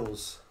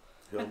 Wales.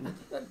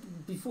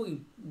 Before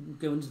you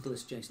go into the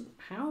list, Jason,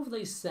 how have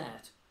they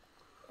set?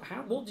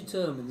 What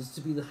determines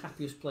to be the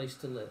happiest place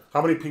to live?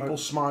 How many people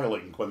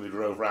smiling when they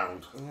drove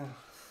round? Yeah.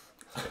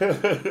 I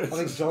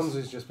think Johns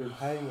has just been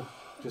paying them.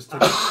 Just to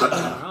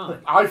Right.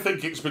 I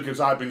think it's because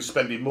I've been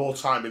spending more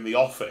time in the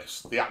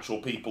office. The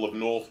actual people of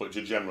Northwich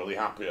are generally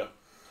happier.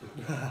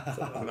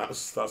 And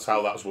that's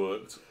how that's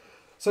worked.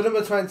 So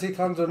number 20,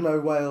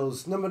 Llandudno,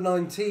 Wales. Number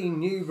 19,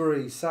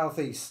 Newbury, South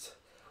East.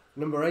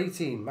 Number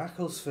 18,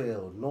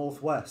 Macclesfield,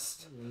 North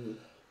West.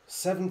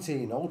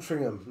 17,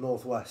 Altrincham,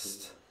 North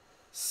West.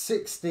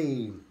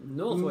 16,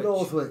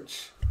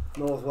 Northwich,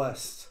 North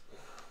West.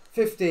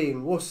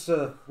 15,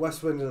 Worcester,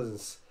 West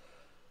Midlands.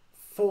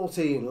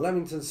 14,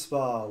 Leamington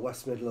Spa,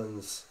 West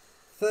Midlands.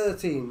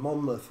 13,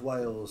 Monmouth,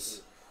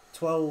 Wales.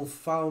 12,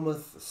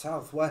 Falmouth,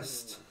 South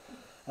West.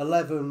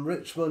 11,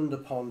 Richmond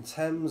upon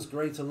Thames,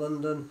 Greater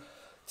London.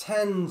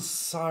 10,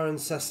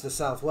 Cirencester,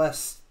 South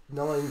West.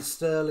 9,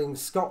 Stirling,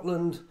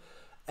 Scotland.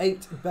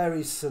 8,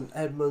 Bury St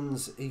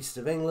Edmunds, East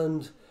of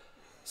England.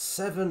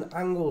 7,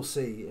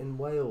 Anglesey in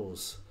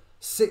Wales.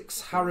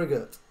 6,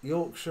 Harrogate,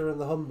 Yorkshire and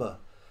the Humber.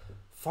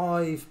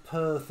 5,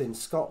 Perth in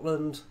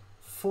Scotland.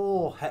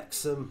 4,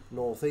 Hexham,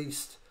 North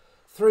East.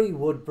 3,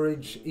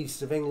 Woodbridge,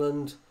 East of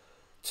England.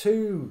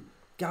 2,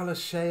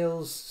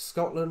 Galashiels,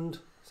 Scotland.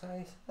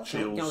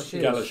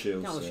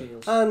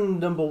 Galashiels. And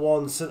number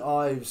 1, St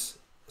Ives,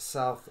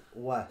 South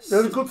West.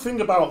 The good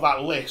thing about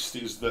that list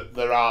is that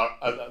there are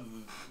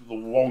the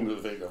one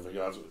thing I think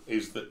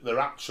is that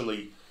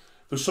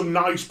there's some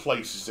nice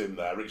places in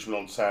there,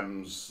 Richmond on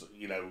Thames,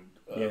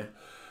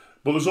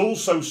 but there's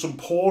also some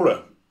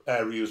poorer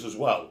areas as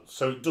well.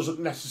 So it doesn't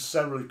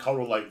necessarily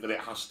correlate that it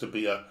has to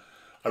be a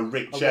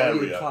rich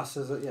area.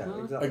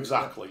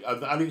 Exactly.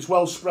 And it's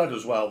well spread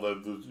as well.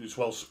 It's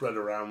well spread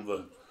around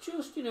the.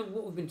 Just,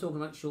 what we've been talking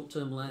about,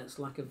 short-term lets,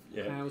 lack of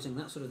housing,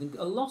 that sort of thing.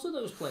 A lot of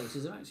those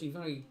places are actually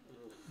very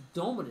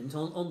dominant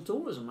on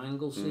tourism.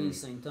 Anglesey,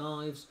 St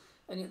Ives,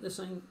 and yet they're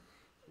saying,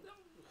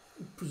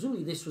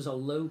 presumably this was a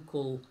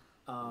local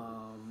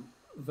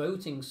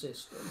voting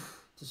system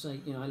to say,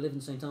 I live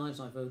in St Ives,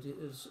 I voted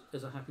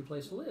as a happy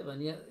place to live,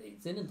 and yet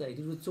it's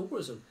inundated with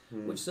tourism,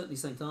 which certainly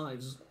St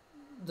Ives,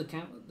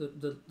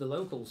 the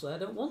locals there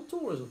don't want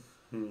tourism.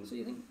 So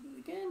you think,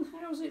 again,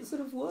 how's it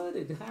sort of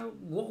worded?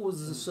 What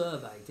was the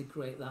survey to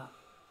create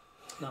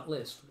that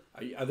list?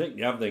 I think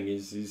the other thing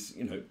is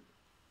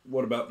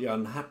what about the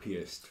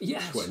unhappiest 20?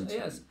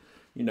 Yes.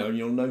 And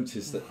you'll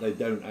notice that they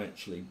don't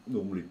actually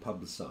normally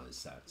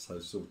publicise that. So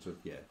sort of,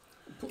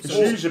 It's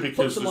usually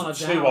because there's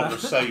two on the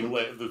same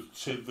list,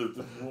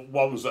 the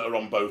ones that are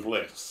on both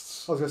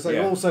lists. I was going to say,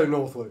 also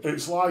Northwich.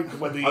 It's like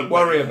when I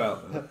worry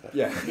about them.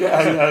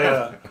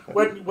 Yeah.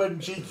 When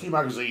GQ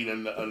magazine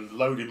and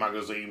Loaded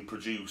magazine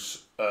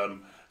produce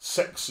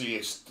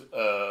sexiest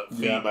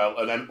female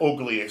and then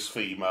ugliest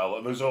female,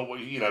 and there's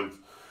always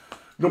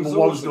number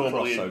one's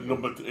normally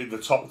in the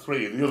top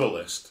 3 in the other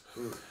list.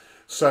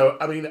 So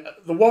I mean,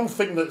 the one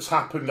thing that's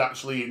happened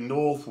actually in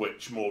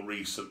Northwich more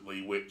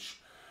recently, which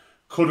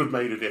could have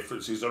made a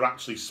difference, is they're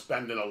actually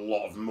spending a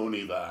lot of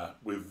money there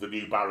with the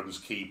new Barons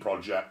Quay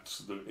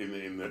project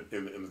in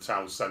the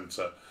town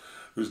centre.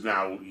 There's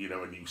now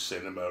a new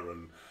cinema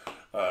and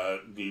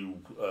new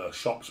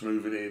shops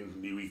moving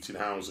in, new eating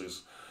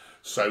houses.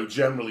 So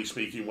generally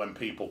speaking, when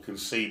people can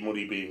see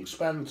money being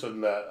spent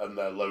and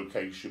their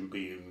location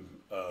being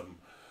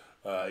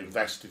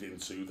invested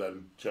into,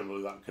 then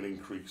generally that can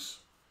increase.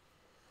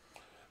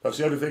 That's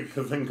the only thing I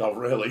can think of,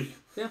 really.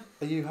 Yeah.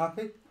 Are you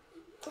happy?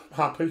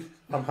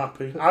 I'm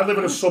happy. I live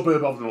in a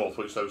suburb of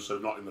Northwich, though, so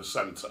not in the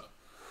centre.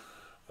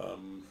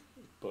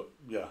 But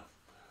yeah,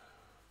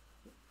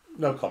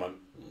 no comment.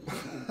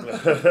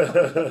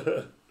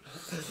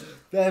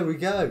 There we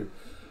go.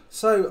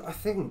 So I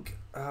think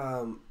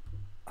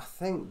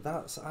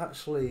that's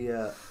actually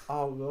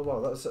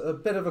that's a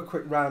bit of a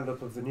quick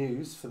roundup of the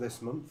news for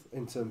this month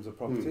in terms of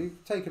property.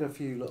 Taking a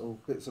few little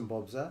bits and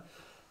bobs there.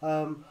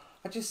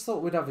 I just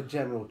thought we'd have a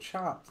general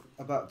chat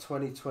about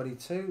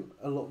 2022,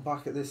 a look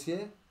back at this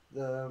year,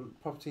 the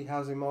property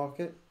housing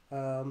market,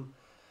 and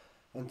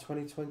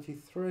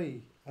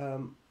 2023.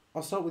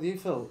 I'll start with you,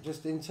 Phil.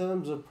 Just in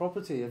terms of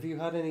property, have you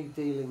had any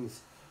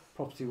dealings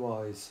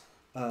property-wise?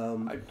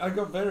 I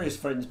got various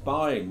friends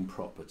buying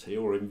property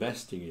or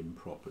investing in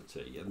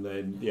property, and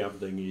then the other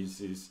thing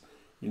is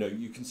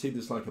you can see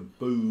there's like a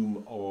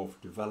boom of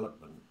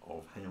development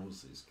of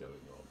houses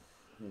going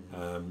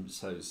on.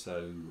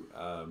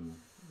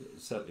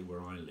 Certainly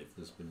where I live,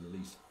 there's been at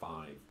least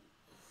 5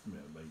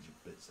 major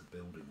bits of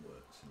building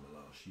works in the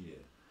last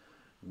year,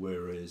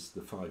 whereas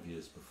the 5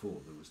 years before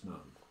there was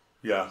none.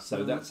 Yeah.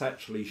 So that's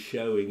actually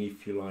showing,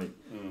 if you like,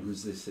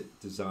 there's this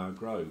desired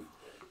growth.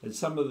 And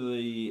some of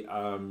the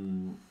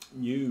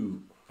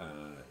new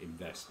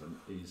investment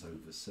is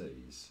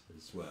overseas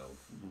as well.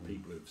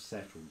 People who've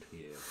settled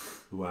here,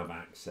 who have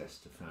access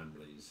to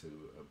families who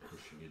are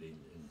pushing it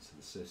into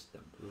the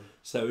system.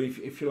 So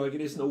if you like,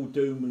 it isn't all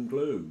doom and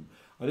gloom.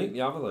 I think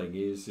the other thing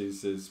is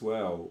as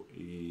well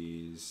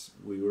is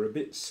we were a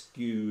bit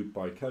skewed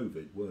by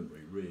COVID, weren't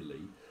we?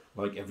 Really,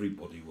 like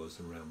everybody was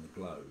around the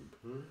globe.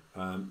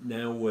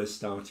 Now we're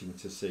starting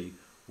to see,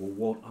 well,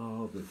 what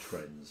are the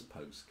trends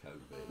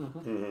post-COVID?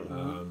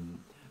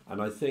 And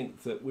I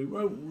think that we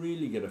won't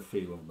really get a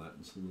feel on that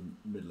until the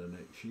middle of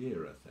next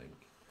year, I think.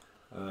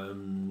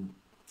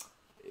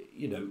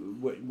 you know,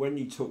 when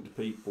you talk to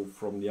people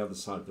from the other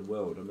side of the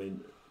world, I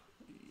mean,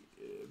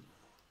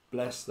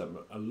 bless them,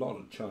 a lot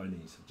of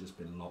Chinese have just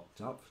been locked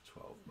up for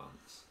 12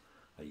 months,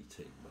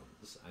 18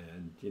 months,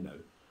 and, you know,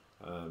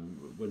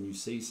 when you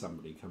see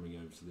somebody coming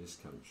over to this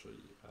country,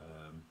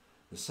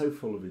 they're so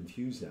full of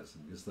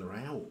enthusiasm because they're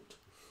out.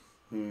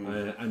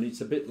 And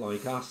it's a bit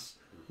like us,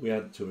 we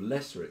had to a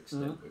lesser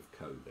extent with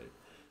COVID.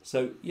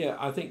 So, yeah,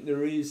 I think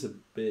there is a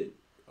bit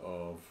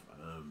of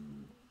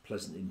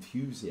pleasant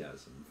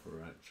enthusiasm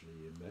for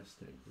actually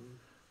investing.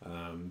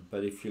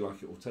 But if you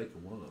like, it will take a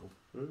while.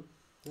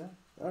 Yeah,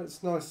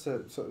 it's nice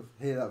to sort of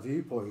hear that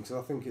viewpoint because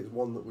I think it's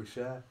one that we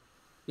share.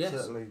 Yes.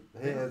 Certainly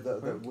here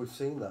that we've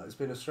seen that. It's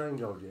been a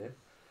strange old year.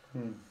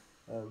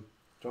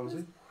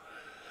 Johnsy?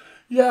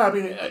 Yeah, I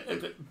mean,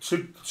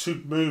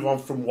 to move on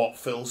from what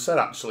Phil said,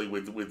 actually,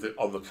 with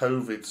on the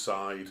COVID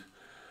side,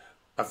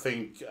 I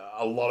think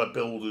a lot of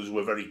builders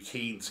were very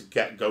keen to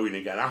get going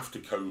again after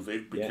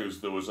COVID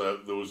because there was a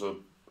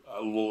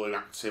lull in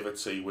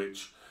activity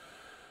which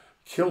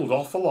killed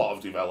off a lot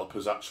of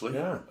developers, actually.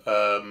 Yeah.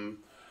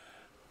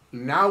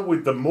 Now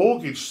with the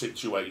mortgage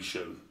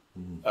situation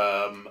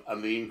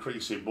and the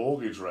increase in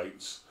mortgage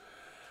rates,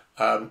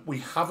 we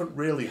haven't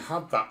really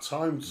had that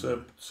time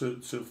to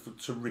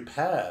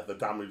repair the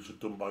damage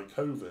done by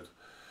COVID.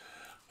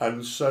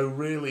 And so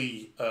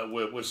really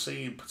we're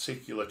seeing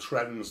particular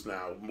trends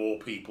now. More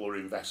people are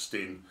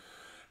investing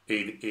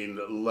in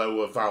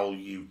lower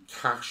value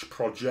cash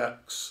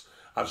projects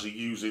as they're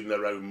using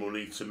their own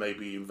money to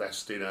maybe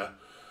invest in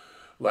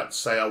let's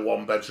say a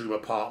 1-bedroom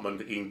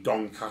apartment in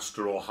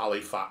Doncaster or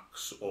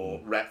Halifax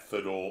or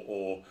Retford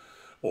or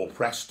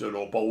Preston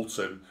or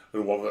Bolton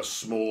and one of the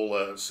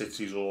smaller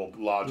cities or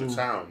larger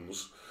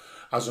towns,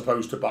 as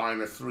opposed to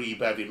buying a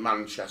 3-bed in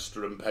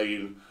Manchester and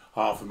paying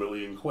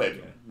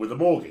 £500,000 with a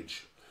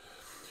mortgage.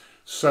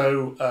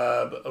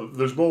 So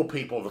there's more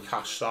people on the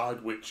cash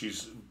side, which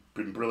has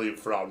been brilliant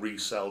for our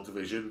resale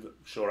division. I'm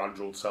sure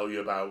Andrew will tell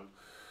you about.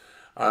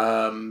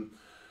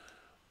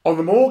 On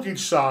the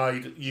mortgage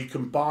side, you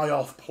can buy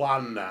off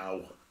plan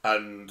now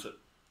and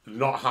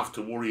not have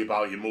to worry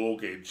about your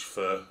mortgage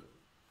for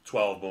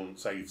 12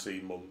 months,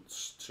 18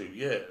 months, 2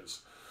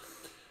 years.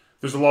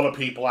 There's a lot of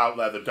people out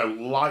there that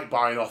don't like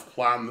buying off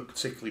plan,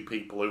 particularly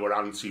people who are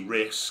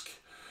anti-risk,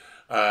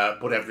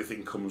 but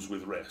everything comes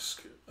with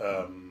risk.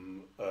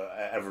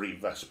 Every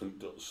investment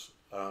does.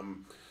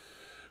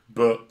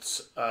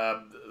 But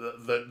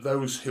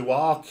those who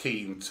are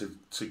keen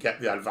to get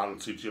the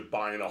advantage of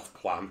buying off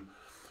plan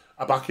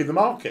are back in the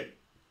market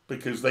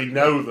because they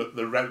know that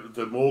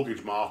the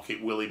mortgage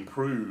market will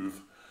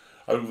improve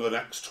over the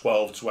next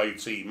 12 to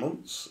 18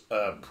 months,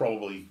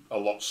 probably a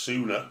lot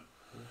sooner.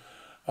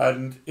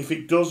 And if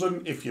it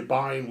doesn't, if you're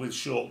buying with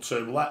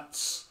short-term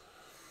lets,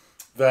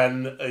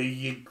 then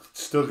you're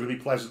still going to be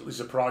pleasantly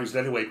surprised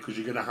anyway because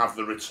you're going to have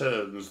the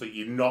returns that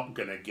you're not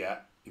going to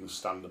get in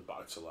standard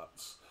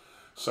buy-to-lets.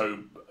 So,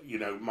 you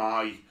know,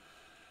 my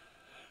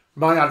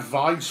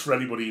advice for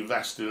anybody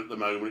investing at the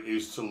moment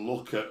is to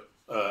look at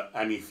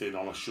anything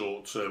on a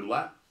short-term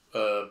let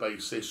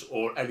basis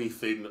or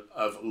anything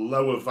of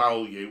lower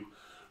value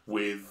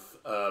with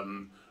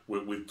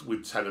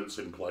tenants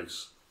in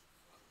place.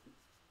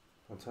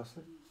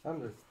 Fantastic.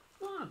 Andrew?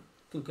 I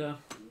concur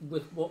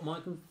with what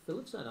Mike and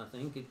Philip said. I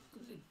think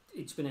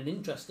it's been an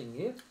interesting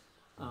year.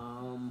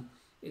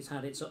 It's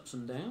had its ups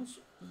and downs.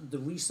 The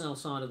resale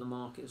side of the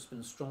market has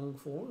been strong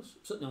for us,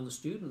 certainly on the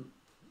student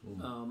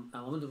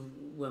element of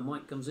where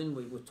Mike comes in.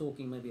 We're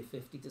talking maybe a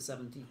 50 to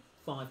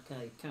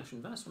 75k cash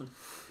investment.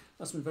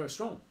 That's been very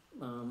strong.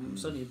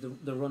 Certainly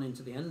the run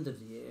into the end of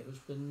the year has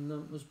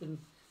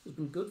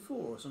been good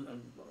for us, and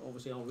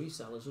obviously our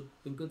resellers have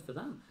been good for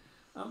them.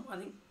 I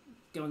think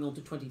going on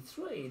to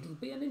 23, it'll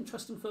be an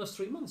interesting first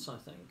 3 months. I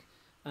think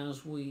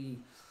as we,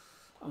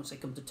 I won't say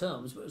come to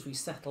terms, but as we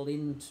settle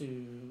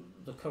into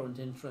the current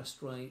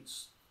interest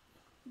rates,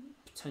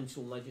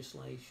 potential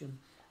legislation,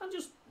 and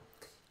just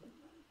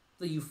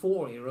the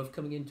euphoria of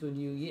coming into a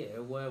new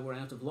year where we're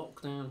out of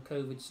lockdown.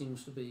 COVID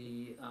seems to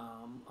be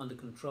under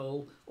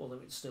control, although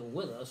it's still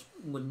with us.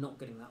 We're not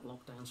getting that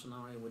lockdown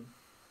scenario.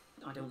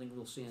 I don't think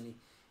we'll see any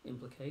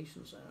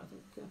implications there. I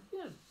think,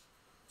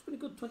 it's been a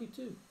good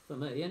 22 for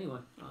me anyway.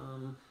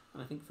 And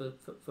I think for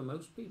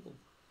most people.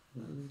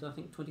 And I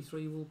think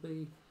 23 will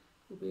be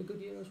a good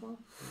year as well.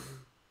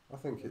 I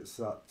think it's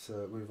that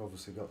we've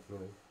obviously got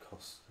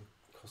cost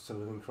of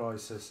living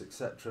crisis,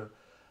 etc.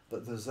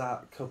 But there's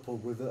that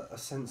coupled with a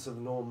sense of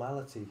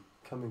normality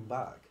coming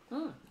back.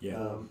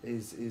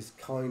 Is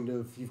kind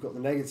of, you've got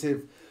the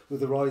negative with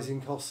the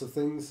rising costs of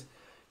things.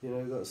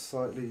 That's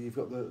slightly, you've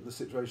got the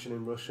situation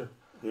in Russia.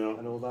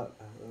 And all that.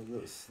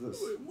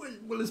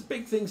 Well, there's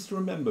big things to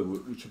remember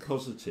which are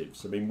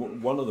positives. I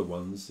mean, one of the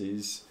ones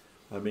is,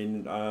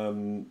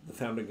 the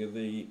founding of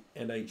the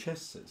NHS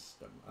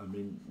system. I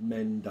mean,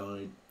 men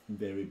died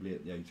invariably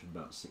at the age of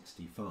about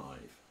 65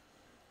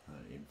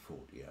 in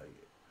 48.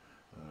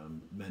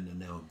 Men are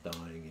now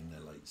dying in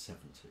their late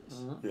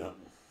 70s.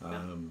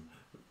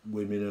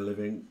 Women are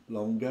living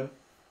longer,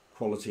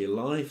 quality of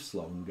life's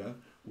longer,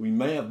 we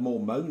may have more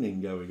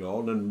moaning going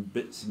on and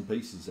bits and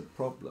pieces of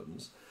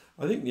problems.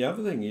 I think the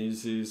other thing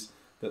is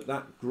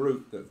that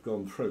group that have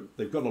gone through,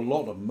 they've got a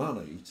lot of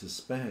money to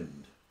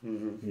spend.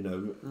 You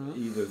know,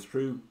 either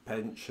through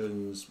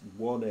pensions,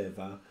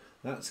 whatever,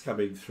 that's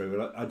coming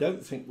through. And I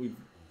don't think we've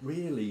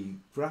really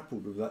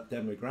grappled with that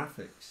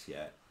demographics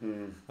yet.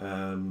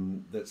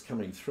 That's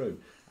coming through.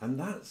 And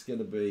that's going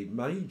to be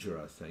major,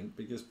 I think,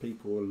 because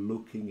people are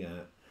looking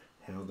at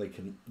how they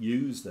can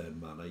use their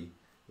money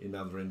in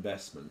other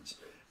investments.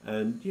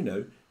 And, you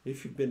know,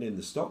 if you've been in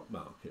the stock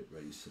market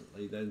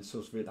recently, then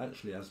sort of it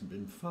actually hasn't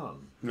been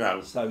fun. No.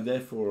 So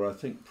therefore, I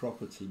think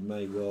property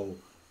may well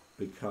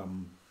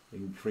become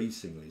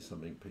increasingly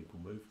something people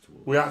move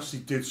towards. We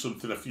actually did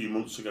something a few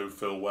months ago,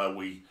 Phil, where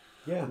we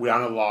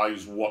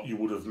analysed what you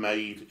would have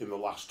made in the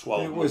last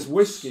 12 months. It was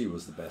whiskey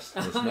was the best,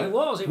 wasn't it? It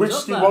was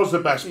Whiskey up there. was the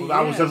best, but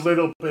that was a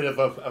little bit of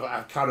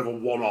a kind of a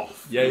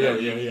one-off.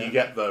 You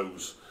get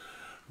those.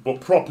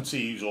 But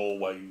property is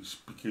always,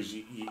 because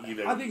you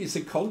know... I think it's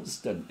a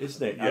constant,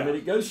 isn't it? Yeah. I mean,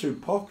 it goes through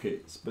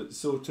pockets, but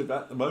sort of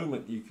at the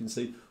moment you can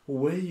see,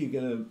 well, where are you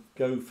going to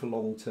go for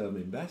long-term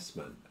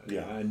investment?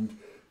 Yeah. And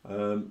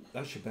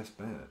that's your best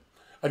bet.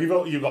 And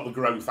you've got the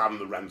growth and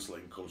the rental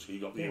income, so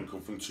you've got the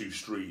income from two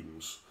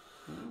streams,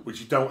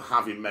 which you don't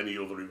have in many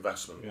other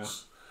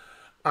investments.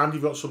 Yeah. And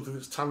you've got something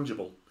that's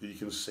tangible that you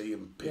can see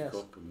and pick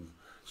up, and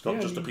it's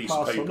not just a piece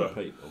of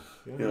paper.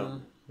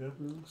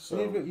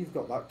 So you've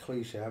got that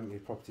cliche, haven't you?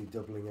 Property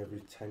doubling every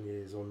 10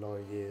 years or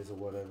 9 years or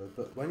whatever.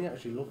 But when you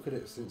actually look at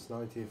it since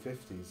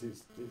 1950s,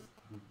 it's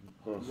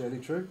really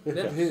true.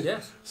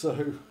 Yes.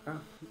 So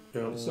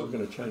it's not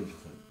going to change, I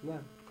think. No,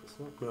 it's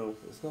not. No,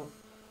 it's not.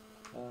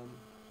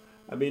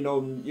 I mean,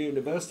 on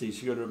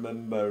universities, you've got to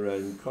remember,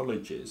 in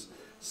colleges,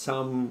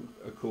 some,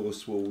 of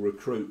course, will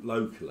recruit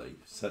locally.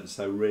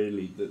 So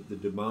really, the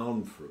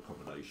demand for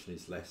accommodation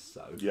is less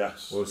so.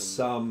 Yes. Or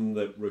some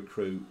that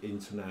recruit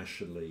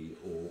internationally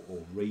or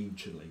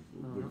regionally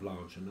with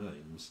larger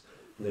names.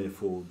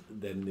 Therefore,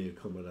 then the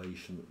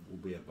accommodation will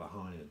be of a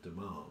higher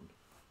demand.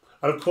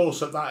 And of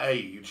course, at that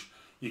age,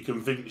 you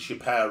convince your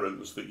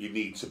parents that you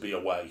need to be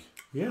away.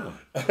 Yeah.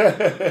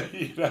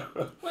 You know.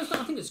 Well,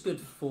 I think it's good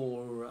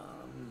for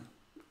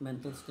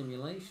mental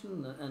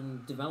stimulation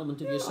and development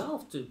of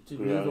yourself to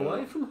move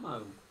away from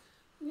home.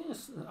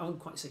 Yes, I wouldn't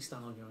quite say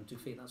stand on your own 2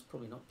 feet. That's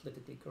probably not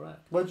politically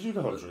correct. Where did you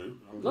go, Drew?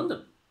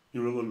 London.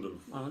 You were in London?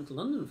 I went to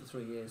London for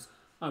 3 years.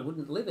 I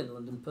wouldn't live in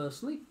London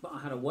personally, but I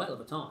had a whale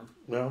of a time.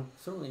 Yeah.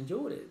 Thoroughly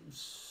enjoyed it.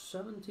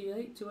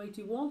 78 to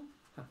 81,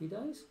 happy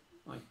days.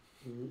 I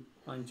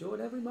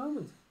enjoyed every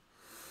moment.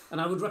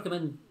 And I would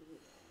recommend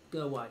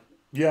go away.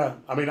 Yeah,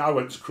 I mean, I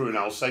went to Crewe in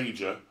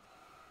Alsager,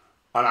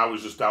 and I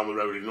was just down the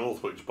road in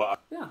Northwich, but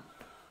I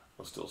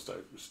still stayed.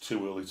 It was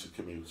too early to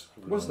commute.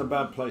 It wasn't a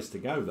bad place to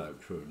go, though,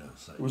 Crewe now.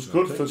 It was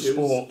good for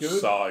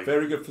sports side.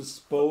 Very good for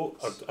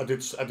sports. I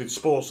did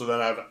sports, and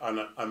then I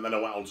went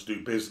on to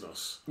do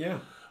business. Yeah.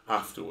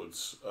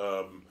 Afterwards,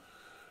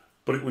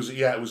 but it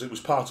was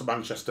part of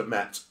Manchester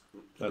Met.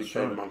 That's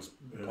became right.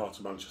 Part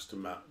of Manchester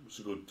Met. It was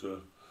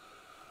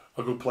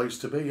a good place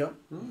to be. Yeah.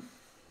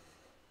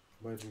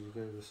 Where did you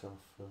go yourself?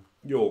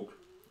 York.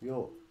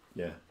 York.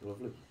 Yeah.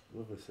 Lovely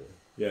city.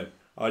 Yeah.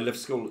 I left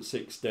school at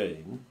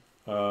 16.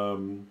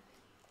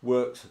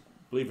 Worked,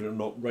 believe it or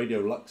not, Radio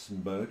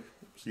Luxembourg.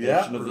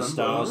 Station of the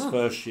Stars,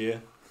 first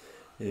year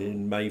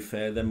in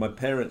Mayfair. Then my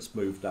parents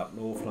moved up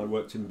north, and I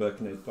worked in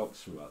Birkenhead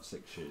Docks for about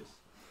 6 years.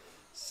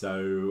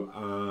 So,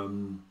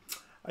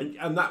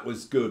 and that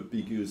was good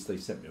because they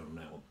sent me on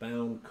an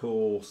outbound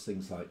course,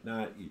 things like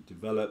that. You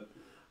develop.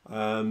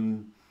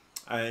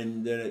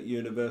 And then at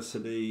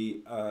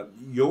university,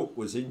 York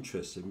was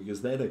interesting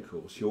because then, of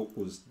course, York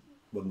was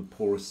one of the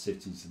poorest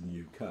cities in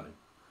the UK.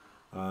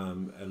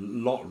 A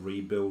lot of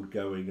rebuild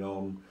going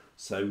on.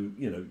 So,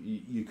 you know,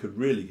 you could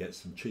really get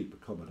some cheap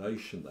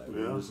accommodation there.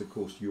 Yeah. Whereas, of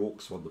course,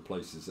 York's one of the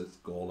places that's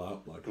gone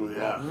up like a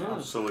rock.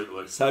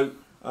 Absolutely. So,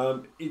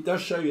 it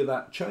does show you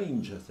that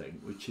change, I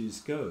think, which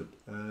is good.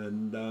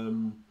 And,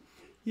 and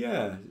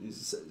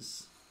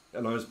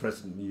I was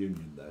president of the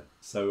union there.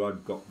 So I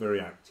got very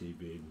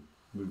active in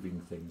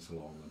moving things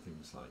along and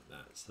things like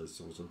that. So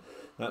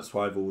that's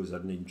why I've always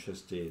had an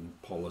interest in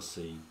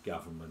policy,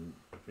 government,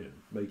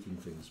 making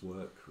things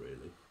work,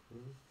 really.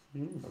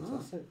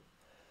 Fantastic.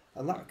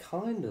 And that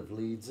kind of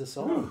leads us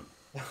on.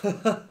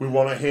 We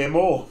want to hear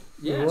more.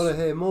 Yes. We want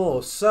to hear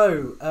more.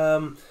 So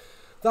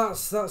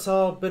that's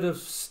our bit of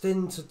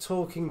stint to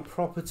talking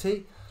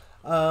property.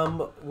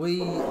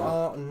 We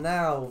are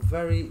now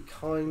very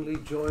kindly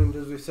joined,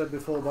 as we said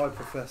before, by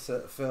Professor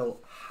Phil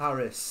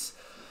Harris.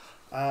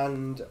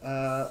 And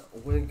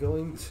we're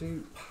going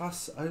to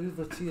pass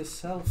over to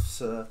yourself,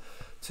 sir,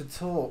 to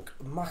talk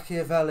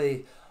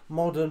Machiavelli,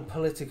 modern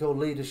political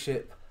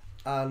leadership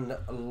and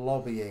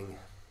lobbying.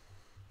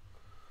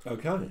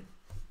 Okay.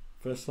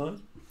 First slide.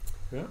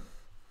 Yeah.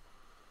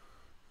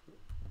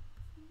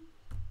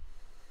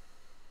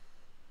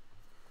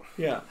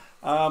 Yeah.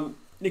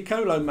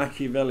 Niccolo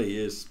Machiavelli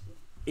is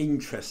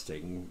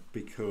interesting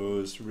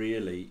because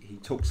really he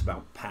talks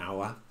about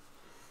power.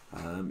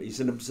 He's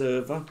an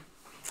observer.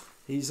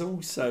 he's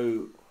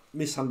also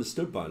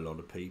misunderstood by a lot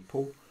of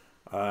people.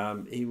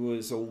 He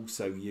was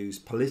also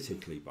used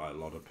politically by a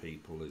lot of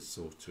people as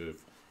sort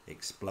of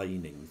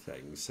explaining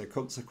things. So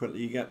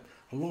consequently, you get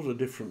a lot of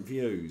different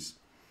views.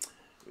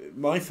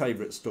 My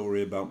favourite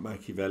story about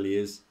Machiavelli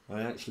is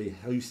I actually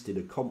hosted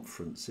a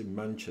conference in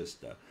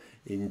Manchester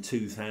in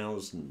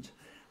 2000,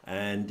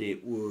 and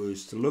it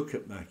was to look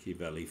at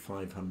Machiavelli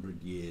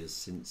 500 years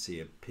since he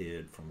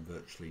appeared from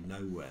virtually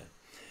nowhere.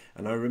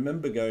 And I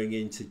remember going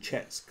into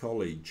Chet's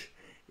College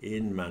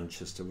in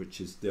Manchester,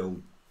 which is the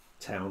old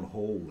town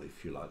hall,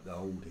 if you like, the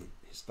old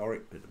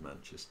historic bit of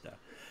Manchester.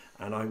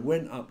 And I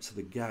went up to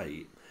the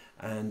gate,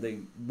 and the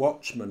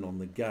watchman on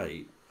the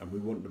gate, and we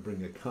wanted to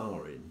bring a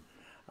car in.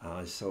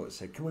 I sort of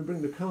said, "Can we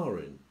bring the car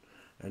in?"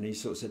 And he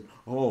sort of said,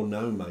 "Oh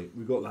no, mate,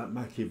 we've got that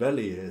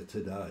Machiavelli here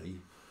today."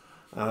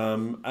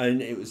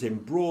 And it was in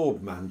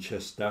Broad,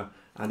 Manchester,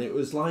 and it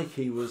was like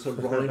he was a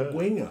right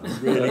winger,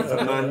 really,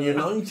 for Man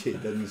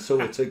United, and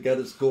sort of get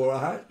a score a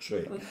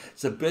hat-trick.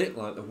 It's a bit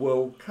like the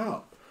World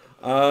Cup.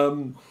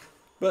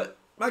 But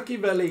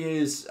Machiavelli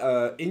is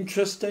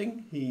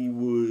interesting. He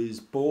was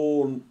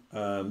born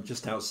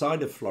just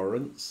outside of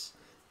Florence.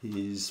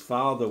 His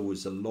father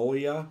was a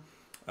lawyer.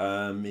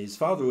 His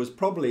father was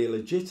probably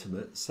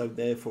illegitimate, so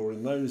therefore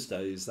in those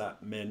days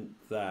that meant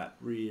that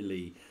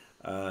really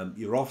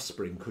your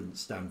offspring couldn't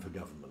stand for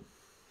government.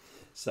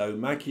 So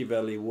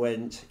Machiavelli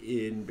went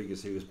in,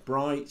 because he was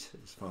bright,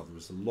 his father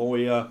was a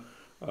lawyer,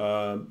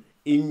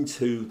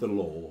 into the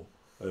law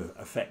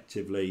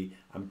effectively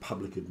and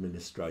public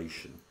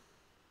administration.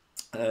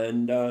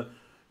 And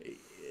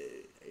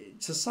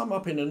to sum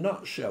up in a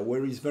nutshell,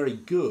 where he's very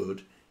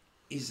good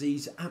is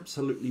he's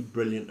absolutely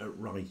brilliant at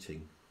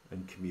writing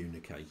and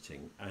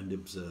communicating and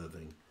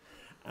observing.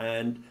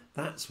 And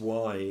that's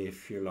why,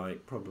 if you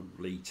like,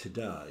 probably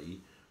today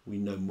we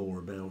know more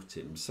about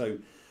him. So,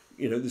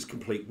 you know, there's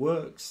complete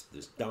works,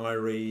 there's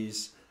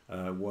diaries,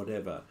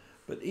 whatever.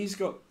 But he's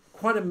got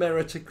quite a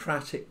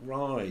meritocratic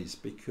rise,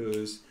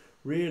 because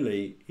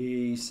really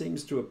he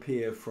seems to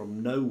appear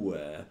from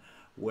nowhere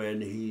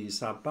when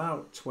he's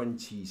about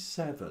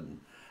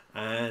 27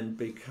 and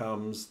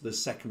becomes the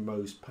second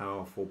most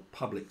powerful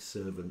public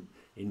servant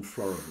in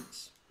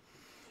Florence.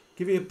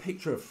 Give you a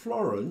picture of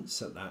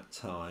Florence at that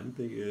time,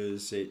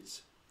 because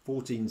it's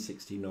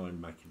 1469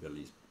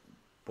 Machiavelli's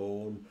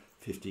born,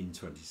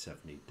 1527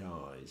 he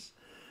dies.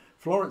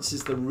 Florence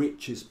is the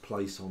richest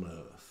place on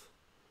earth.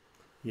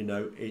 You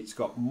know, it's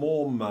got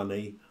more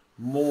money,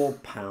 more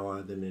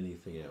power than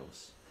anything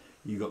else.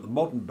 You've got the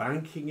modern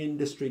banking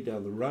industry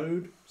down the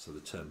road, so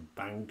the term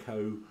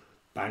banco,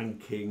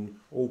 banking,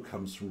 all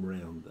comes from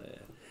around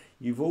there.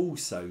 You've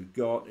also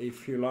got,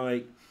 if you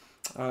like,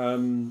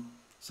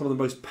 some of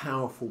the most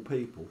powerful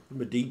people, the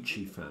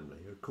Medici family,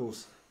 of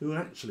course, who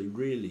actually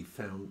really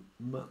found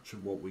much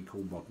of what we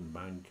call modern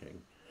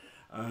banking.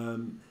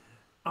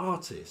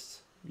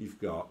 Artists,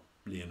 you've got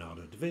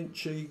Leonardo da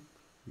Vinci,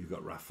 you've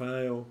got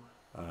Raphael,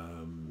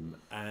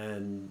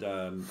 and,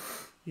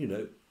 you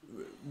know,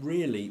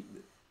 really,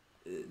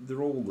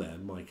 they're all there,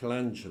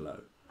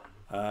 Michelangelo.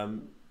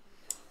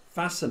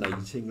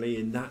 Fascinatingly,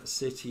 in that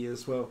city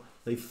as well,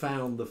 they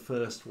found the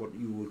first what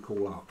you would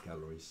call art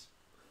galleries.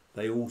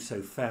 They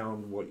also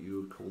found what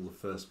you would call the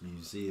first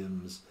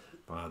museums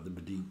by the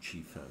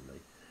Medici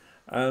family.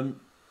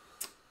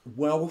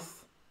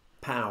 Wealth,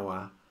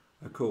 power,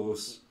 of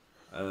course,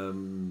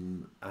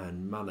 and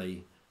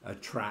money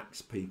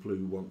attracts people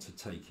who want to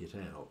take it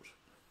out.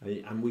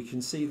 And we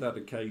can see that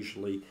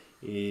occasionally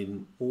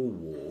in all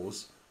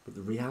wars, but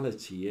the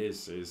reality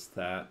is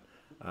that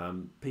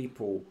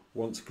people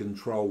want to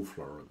control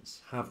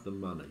Florence, have the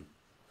money.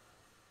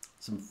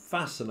 Some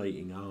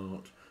fascinating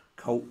art,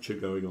 culture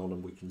going on,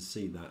 and we can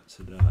see that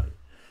today.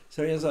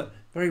 So he has a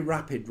very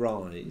rapid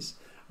rise.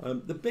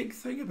 The big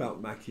thing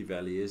about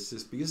Machiavelli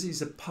is because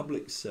he's a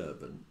public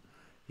servant,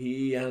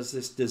 he has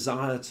this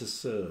desire to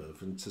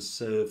serve and to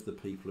serve the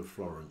people of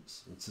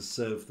Florence and to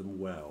serve them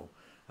well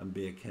and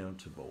be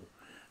accountable.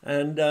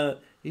 And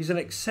he's an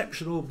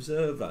exceptional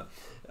observer.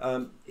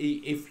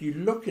 If you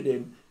look at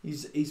him,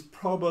 he's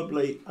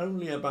probably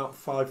only about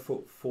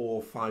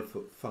 5'4",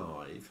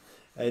 5'5",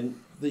 and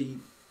the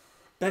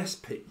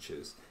best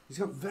pictures, he's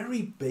got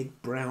very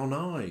big brown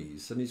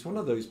eyes, and he's one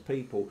of those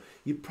people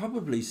you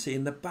probably see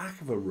in the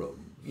back of a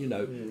room, you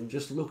know,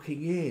 just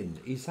looking in.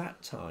 He's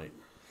that type.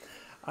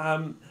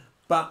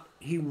 But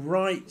he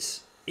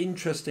writes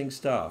interesting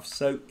stuff.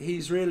 So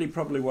he's really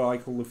probably what I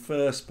call the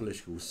first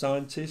political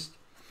scientist.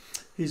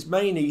 His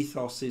main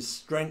ethos is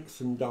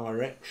strength and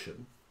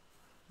direction.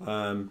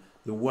 The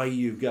way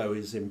you go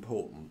is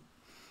important.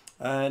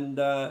 And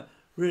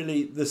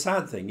really, the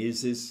sad thing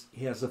is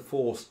he has a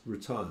forced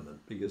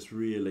retirement, because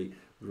really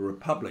the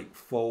Republic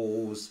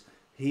falls.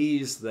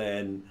 He's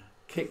then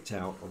kicked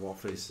out of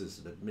office as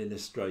an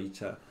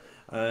administrator,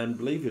 and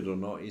believe it or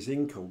not, he's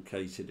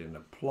inculcated in a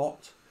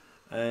plot,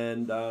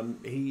 and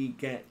he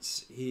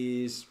gets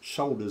his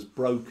shoulders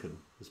broken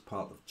as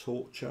part of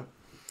torture.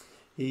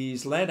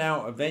 He's let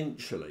out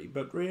eventually,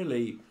 but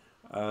really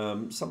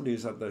somebody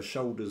who's had their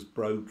shoulders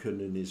broken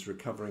and is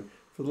recovering,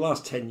 for for the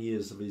last 10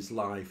 years of his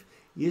life,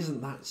 he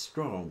isn't that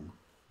strong.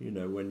 You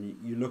know, when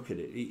you look at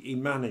it, he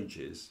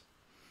manages.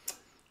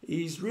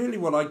 He's really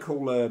what I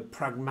call a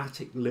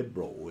pragmatic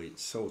liberal.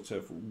 It's sort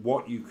of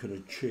what you can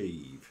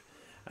achieve.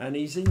 And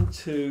he's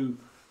into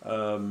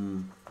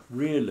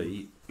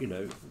really, you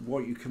know,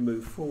 what you can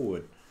move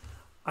forward.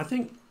 I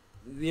think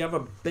the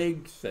other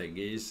big thing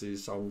is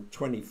on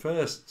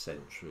 21st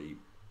century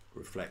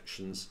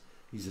reflections,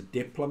 he's a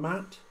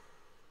diplomat.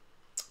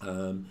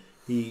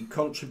 He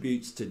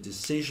contributes to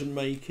decision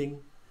making.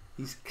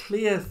 He's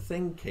clear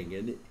thinking,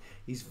 and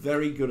he's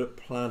very good at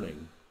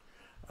planning.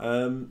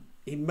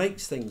 He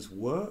makes things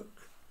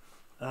work,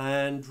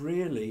 and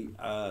really,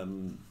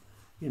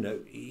 you know,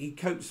 he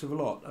copes with a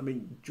lot. I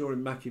mean,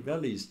 during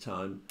Machiavelli's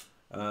time,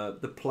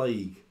 the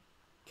plague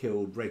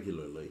killed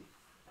regularly.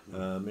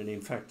 And in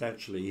fact,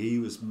 actually, he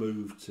was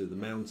moved to the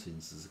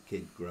mountains as a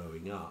kid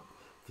growing up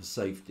for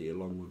safety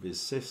along with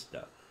his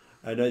sister.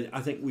 And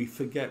I think we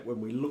forget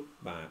when we look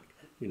back,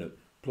 you know,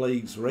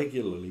 plagues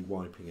regularly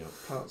wiping out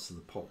parts of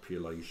the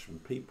population,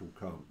 people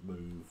can't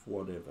move,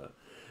 whatever.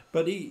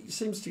 But he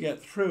seems to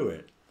get through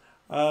it.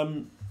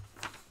 I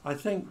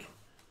think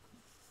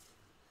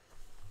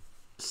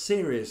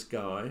serious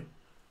guy,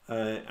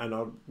 and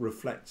I'll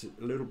reflect a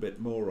little bit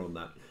more on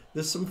that.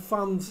 There's some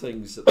fun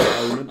things at the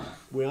moment.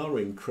 We are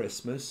in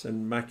Christmas,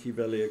 and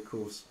Machiavelli, of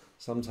course,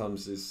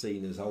 sometimes is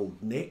seen as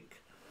Old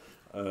Nick.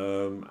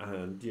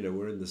 And, you know,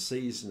 we're in the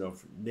season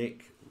of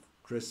Nick,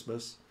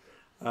 Christmas.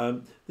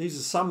 These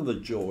are some of the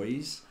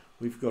joys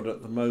we've got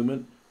at the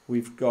moment.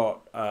 We've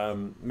got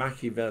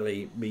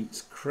Machiavelli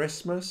Meets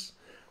Christmas.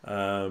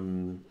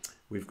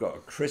 We've got a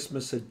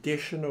Christmas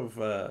edition of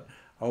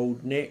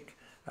Old Nick.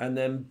 And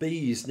then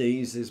Bee's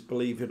Knees is,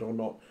 believe it or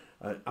not,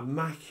 a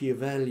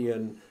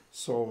Machiavellian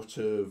sort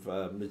of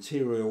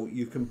material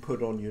you can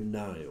put on your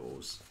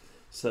nails.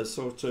 So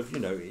sort of, you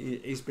know,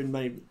 it's been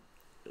made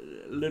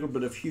a little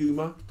bit of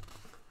humour.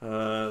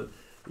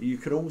 You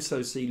can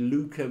also see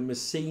Luca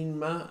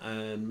Messina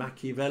and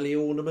Machiavelli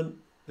ornament.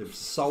 They've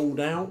sold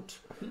out.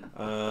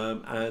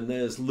 And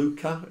there's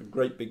Luca, a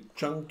great big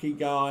chunky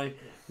guy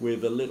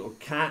with a little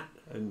cat.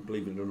 And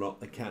believe it or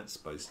not, the cat's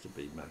supposed to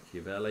be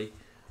Machiavelli.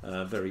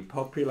 Very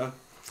popular.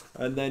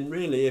 And then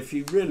really, if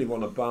you really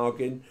want a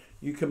bargain,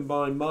 you can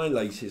buy my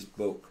latest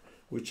book,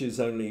 which is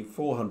only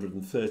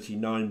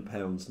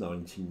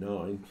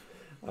 £439.99.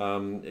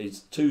 It's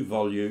 2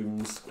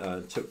 volumes,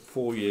 took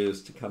 4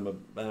 years to come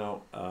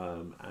about,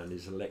 and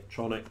is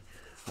electronic,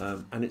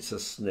 and it's a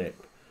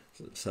snip.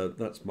 So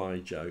that's my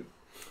joke.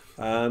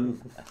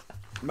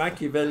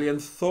 Machiavellian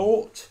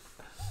thought.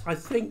 I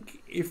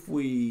think if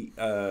we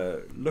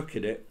look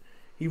at it,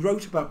 he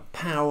wrote about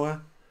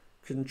power,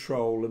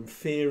 control and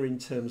fear in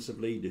terms of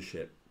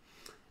leadership.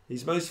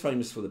 He's most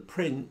famous for The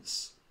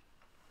Prince,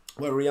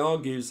 where he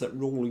argues that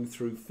ruling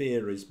through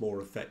fear is more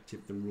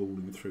effective than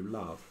ruling through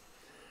love.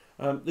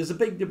 There's a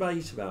big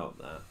debate about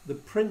that. The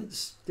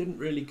Prince didn't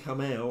really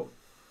come out,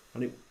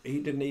 and he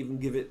didn't even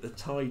give it the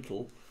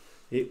title.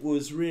 It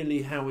was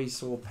really how he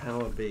saw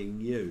power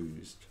being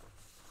used.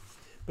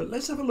 But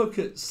let's have a look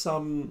at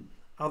some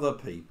other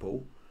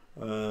people,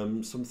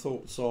 some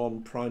thoughts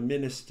on prime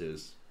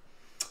ministers.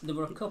 There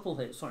were a couple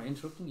here. Sorry,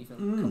 interrupting you, Phil.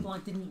 A couple I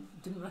didn't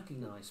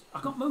recognise. I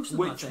got most of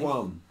them. Which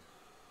one?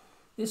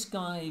 This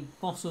guy,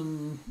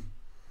 bottom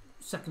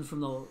second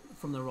from the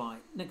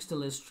right, next to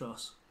Liz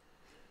Truss.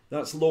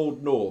 That's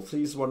Lord North.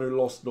 He's the one who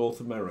lost North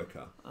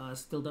America. I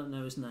still don't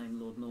know his name,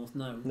 Lord North.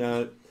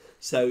 No.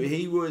 So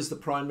he was the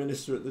prime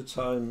minister at the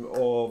time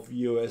of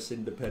US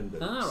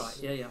independence. Ah, right.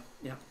 Yeah.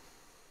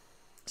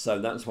 So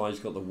that's why he's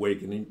got the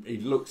wig, and he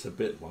looks a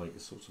bit like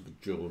sort of a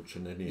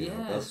Georgian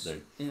anyhow,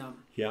 doesn't he? Yeah.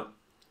 Yeah.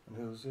 And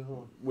who was the other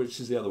one? Which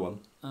is the other one?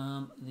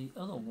 The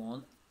other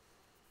one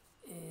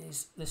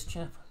is this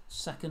chap,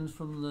 second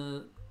from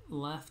the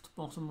left,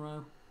 bottom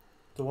row.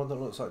 The one that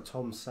looks like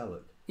Tom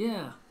Selleck.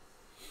 Yeah.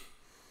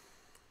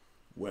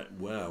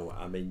 Well,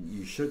 I mean,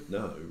 you should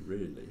know,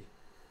 really.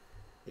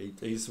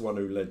 He's the one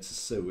who led to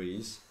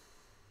Suez.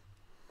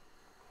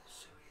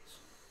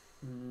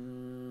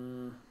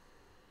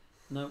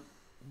 No.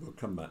 We'll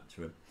come back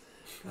to him.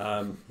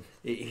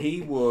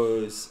 He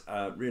was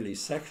really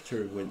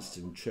Secretary of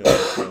Winston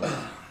Churchill,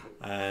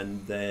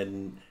 and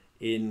then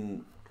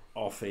in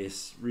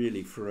office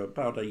really for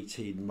about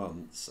 18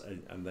 months,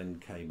 and then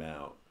came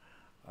out.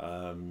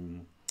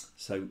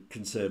 So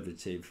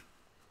Conservative.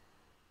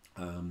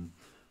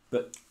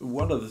 But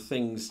one of the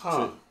things...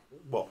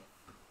 What?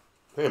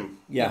 Him?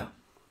 Yeah.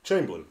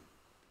 Chamberlain?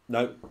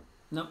 No,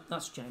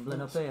 that's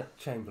Chamberlain up here.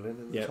 Chamberlain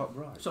in the top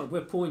right. Sorry,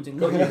 we're pointing.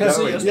 Got You you can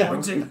see going, us yeah.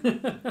 pointing.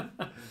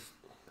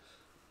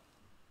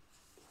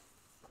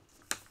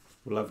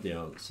 we'll have the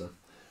answer.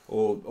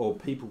 Or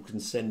people can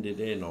send it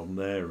in on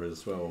there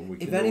as well. And we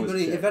If can always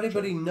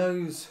anybody check.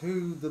 knows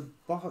who the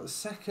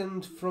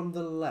second from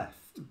the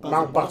left,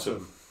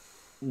 Mountbatten.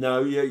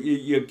 No,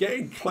 you're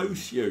getting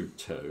close, you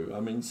two. I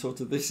mean, sort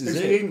of, this is Is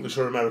it. he English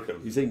or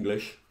American? He's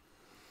English.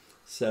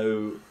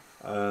 So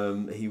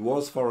he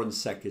was Foreign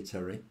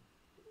Secretary.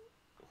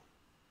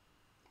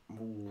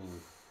 Ooh.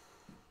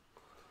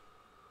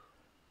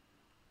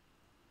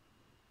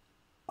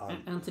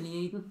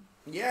 Anthony Eden.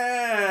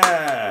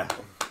 Yeah.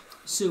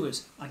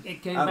 Suez.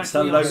 It came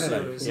Absolutely. back to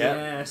the Suez. Yeah.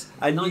 Yes.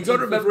 And you've got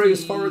to remember he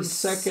was Foreign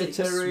 1956,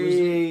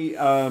 Secretary.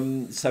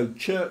 So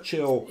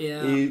Churchill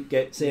he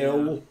gets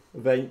ill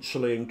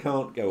eventually and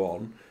can't go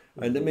on.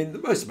 And I mean, the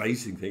most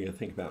amazing thing I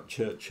think about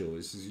Churchill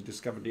is he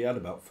discovered he had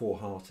about 4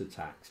 heart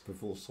attacks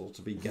before sort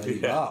of he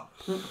gave up.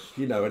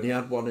 You know, and he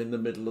had one in the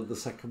middle of the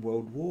Second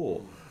World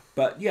War.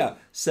 But yeah,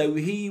 so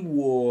he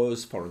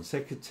was Foreign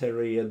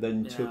Secretary and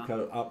then took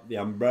up the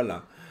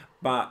umbrella.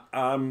 But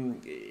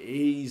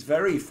he's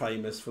very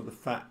famous for the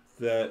fact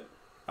that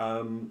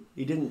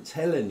he didn't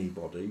tell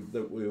anybody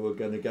that we were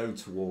going to go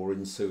to war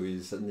in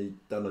Suez, and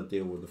he'd done a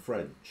deal with the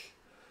French.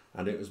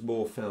 And it was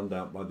more found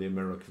out by the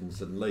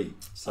Americans and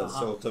Leeds. So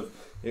sort of,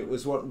 it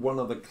was one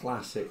of the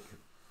classic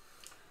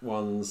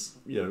ones,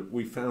 you know,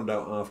 we found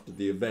out after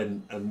the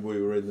event and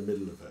we were in the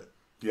middle of it.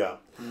 Yeah.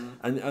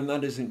 And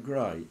that isn't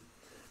great.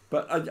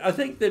 But I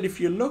think that if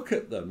you look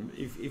at them,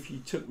 if you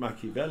took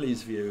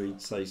Machiavelli's view,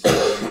 he'd say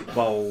something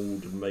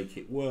bold and make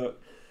it work.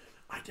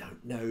 I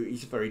don't know,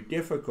 it's very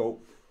difficult.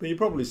 But you're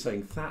probably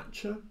saying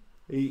Thatcher,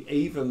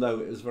 even though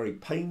it was very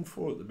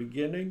painful at the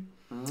beginning.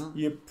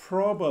 You'd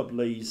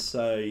probably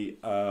say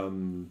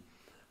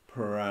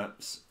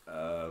perhaps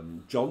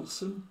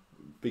Johnson,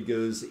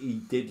 because he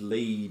did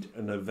lead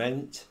an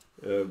event,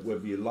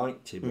 whether you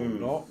liked him or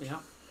not.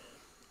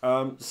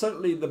 Yeah.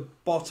 Certainly the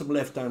bottom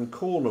left-hand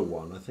corner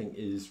one, I think,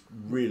 is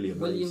really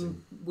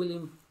amazing.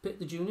 William Pitt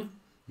the Jr.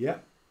 Yeah.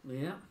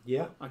 Yeah.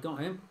 Yeah. I got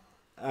him.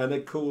 And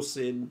of course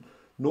in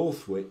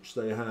Northwich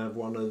they have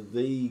one of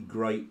the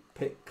great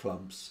pit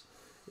clubs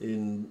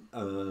in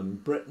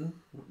Britain.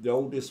 The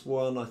oldest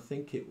one, I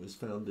think it was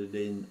founded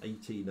in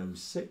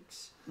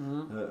 1806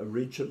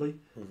 originally,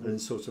 and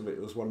sort of it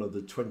was one of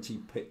the 20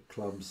 pit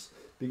clubs,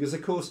 because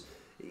of course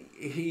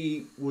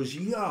he was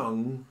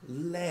young,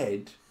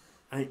 led,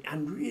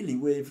 and really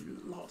with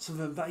lots of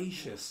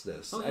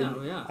vivaciousness.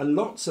 And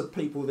lots of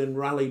people then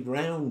rallied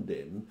round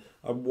him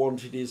and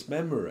wanted his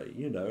memory,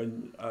 you know,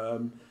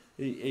 and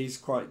he's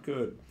quite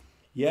good.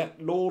 Yeah,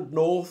 Lord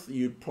North,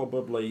 you'd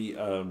probably,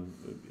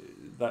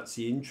 that's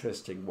the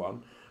interesting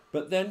one.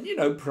 But then, you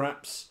know,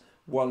 perhaps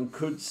one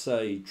could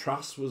say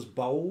Truss was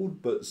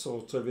bold, but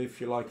sort of,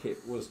 if you like,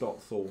 it was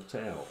not thought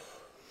out.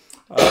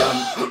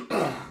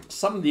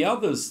 Some of the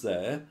others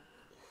there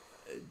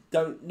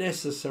don't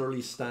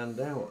necessarily stand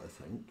out, I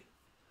think.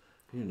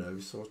 You know,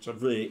 sort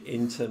of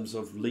in terms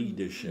of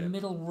leadership.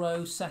 Middle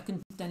row,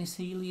 second, Dennis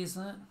Healy, is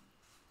that?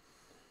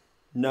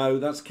 No,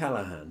 that's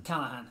Callaghan.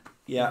 Callaghan.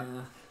 Yeah.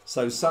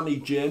 So Sonny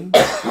Jim,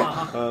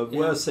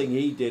 worst thing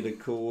he did, of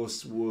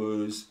course,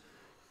 was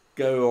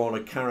go on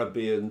a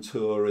Caribbean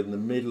tour in the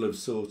middle of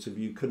sort of,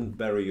 you couldn't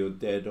bury your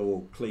dead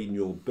or clean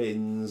your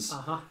bins.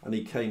 And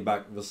he came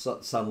back with a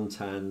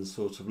suntan,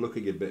 sort of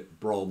looking a bit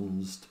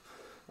bronzed,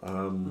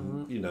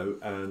 you know,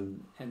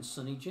 and... Hence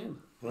Sonny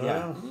Jim.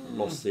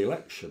 Lost the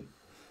election.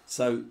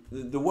 So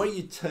the way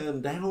you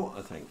turned out,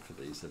 I think, for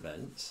these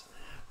events.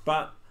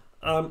 But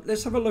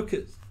let's have a look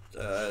at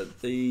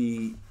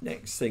the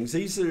next things.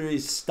 These are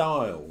his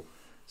style.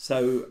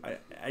 So,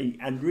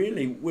 and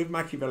really, with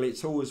Machiavelli,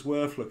 it's always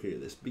worth looking at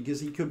this because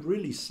he could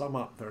really sum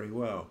up very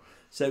well.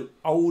 So,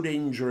 old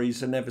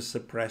injuries are never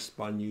suppressed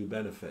by new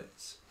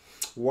benefits.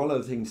 One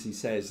of the things he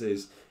says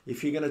is,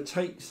 if you're going to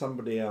take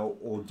somebody out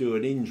or do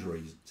an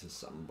injury to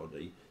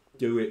somebody,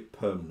 do it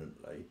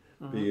permanently,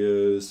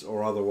 because,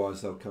 or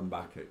otherwise they'll come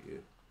back at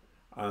you.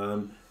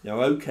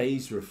 Now, okay,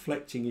 he's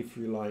reflecting, if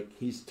you like,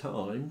 his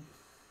time,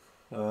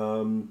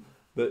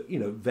 but, you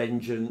know,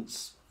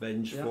 vengeance,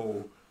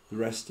 vengeful, the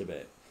rest of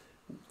it.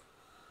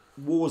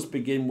 Wars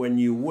begin when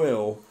you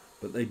will,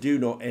 but they do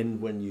not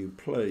end when you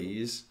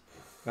please.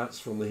 That's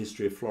from the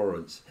history of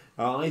Florence.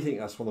 I think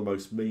that's one of the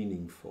most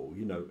meaningful.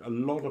 You know, a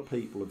lot of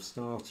people have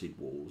started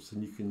wars,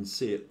 and you can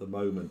see at the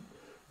moment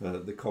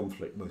the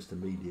conflict most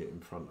immediate in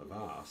front of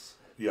us.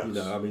 Yes. You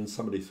know, I mean,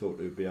 somebody thought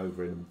it would be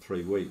over in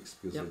 3 weeks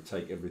because they'd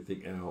take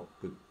everything out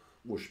with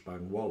whoosh,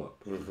 bang,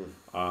 wallop.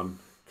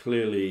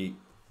 Clearly,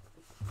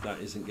 that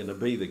isn't going to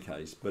be the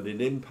case, but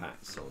it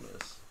impacts on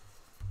us.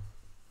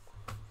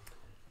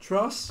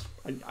 Truss,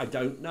 I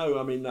don't know.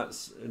 I mean,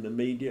 that's an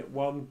immediate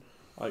one.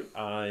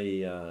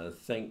 I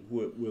think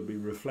we'll be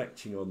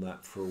reflecting on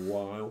that for a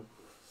while,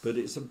 but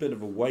it's a bit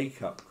of a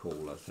wake-up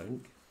call, I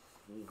think.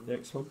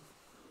 Next one.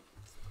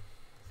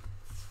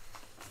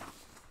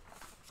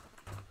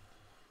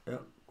 Yeah,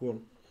 go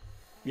on.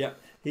 Yeah,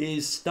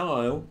 his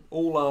style,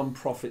 all armed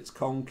prophets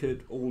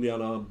conquered, all the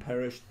unarmed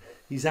perished.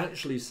 He's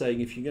actually saying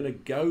if you're going to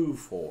go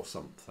for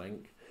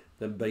something,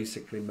 then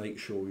basically make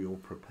sure you're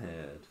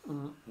prepared.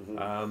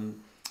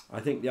 I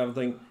think the other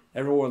thing,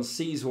 everyone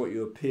sees what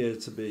you appear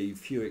to be,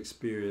 few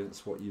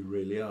experience what you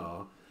really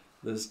are.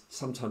 There's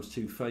sometimes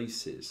two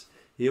faces.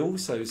 He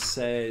also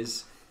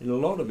says in a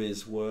lot of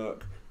his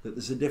work that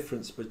there's a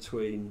difference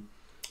between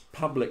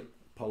public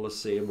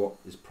policy and what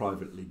is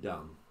privately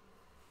done.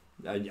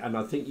 And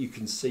I think you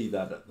can see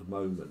that at the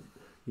moment.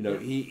 You know,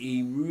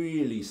 he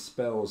really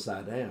spells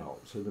that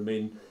out. And I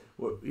mean,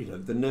 well, you know,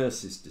 the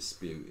nurses'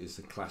 dispute is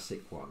a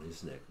classic one,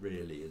 isn't it?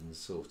 Really, in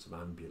sort of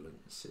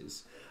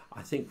ambulances.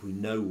 I think we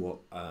know what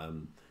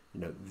you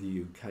know,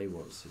 the UK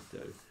wants to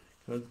do.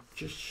 Can I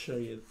just show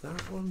you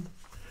that one?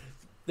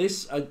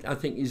 This I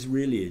think is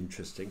really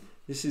interesting.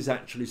 This is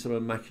actually some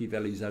of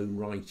Machiavelli's own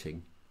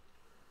writing,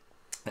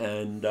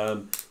 and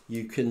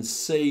you can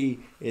see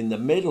in the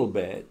middle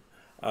bit,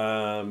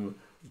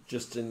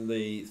 just in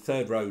the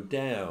third row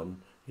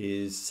down,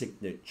 his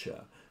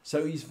signature.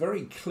 So he's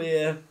very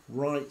clear,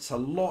 writes a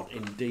lot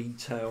in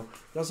detail,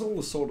 does all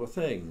the sort of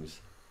things.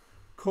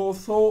 Core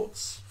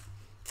thoughts,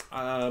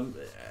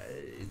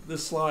 the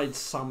slides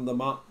sum them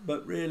up,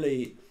 but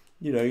really,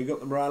 you know, you've got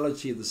the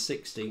morality of the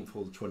 16th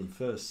or the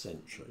 21st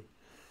century.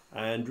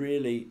 And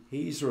really,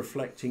 he's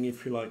reflecting,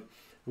 if you like,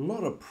 a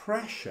lot of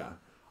pressure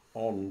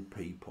on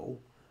people.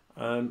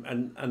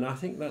 And I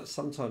think that's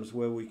sometimes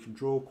where we can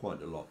draw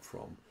quite a lot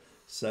from.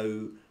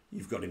 So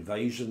you've got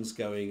invasions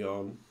going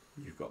on,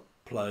 you've got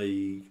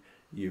plague,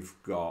 you've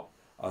got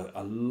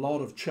a lot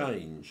of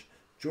change.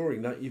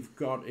 During that, you've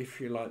got, if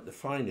you like, the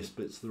finest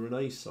bits of the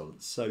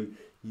Renaissance. So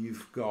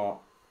you've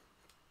got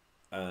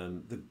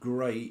the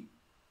great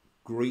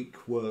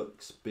Greek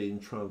works being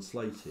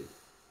translated,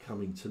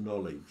 coming to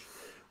knowledge.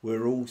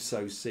 We're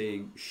also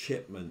seeing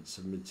shipments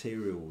of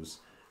materials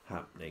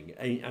happening,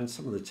 and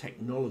some of the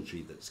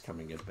technology that's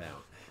coming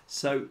about.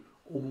 So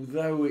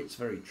although it's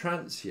very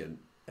transient,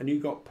 and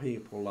you've got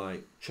people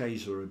like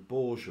Cesare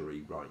Borgia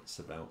writes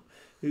about,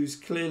 who's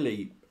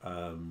clearly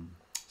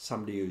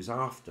somebody who's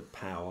after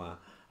power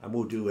and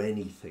will do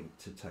anything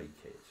to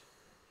take it,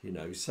 you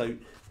know. So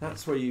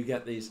that's where you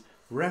get these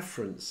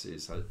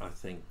references, I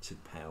think, to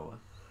power.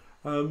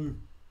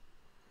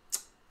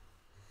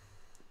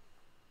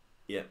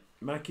 Yeah,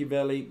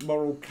 Machiavelli,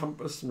 moral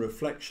compass and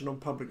reflection on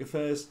public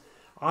affairs.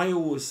 I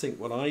always think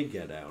what I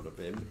get out of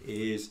him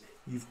is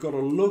you've got to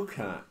look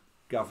at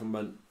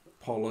government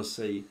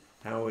policy,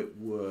 how it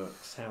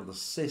works, how the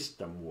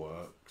system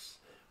works,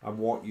 and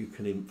what you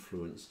can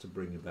influence to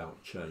bring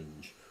about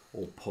change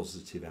or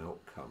positive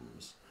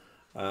outcomes.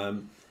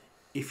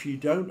 If you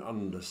don't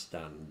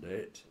understand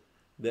it,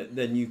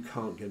 then you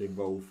can't get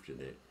involved in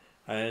it.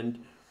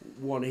 And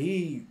what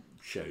he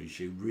shows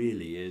you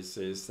really is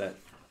that,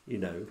 you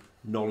know,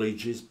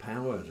 knowledge is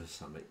power to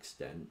some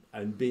extent,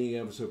 and being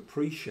able to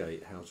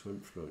appreciate how to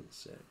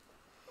influence it.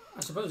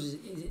 I suppose is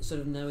it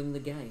sort of knowing the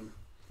game,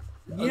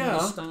 Yeah.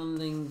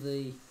 understanding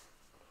the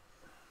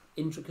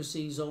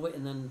intricacies of it,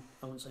 and then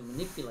I won't say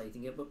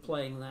manipulating it, but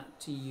playing that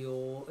to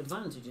your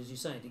advantage, as you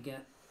say, to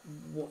get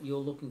what you're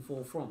looking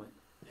for from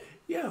it.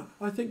 Yeah,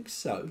 I think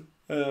so.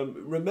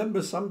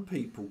 Remember, some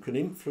people can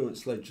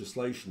influence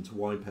legislation to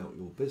wipe out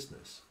your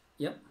business.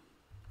 Yep.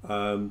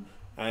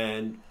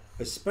 And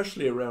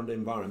especially around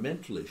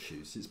environmental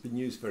issues, it's been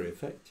used very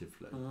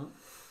effectively.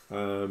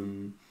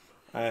 And,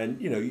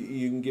 you know,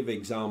 you can give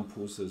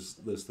examples.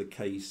 There's the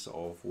case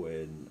of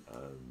when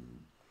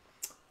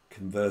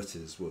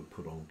converters were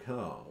put on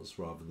cars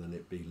rather than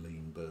it be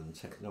lean burn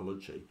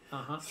technology.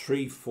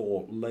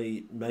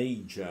 3-4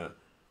 major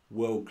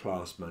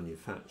world-class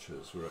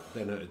manufacturers were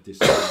then at a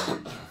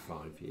disadvantage for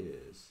 5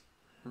 years.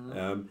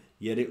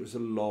 Yet it was a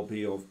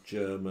lobby of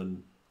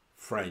German,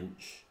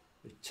 French,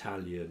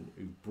 Italian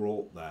who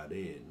brought that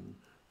in,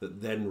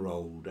 that then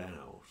rolled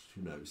out,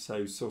 you know.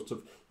 So sort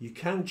of, you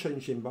can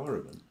change the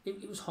environment.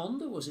 It was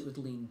Honda, was it, with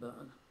lean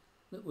burn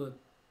that were,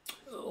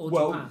 or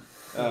Well,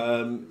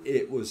 Japan?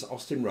 it was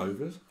Austin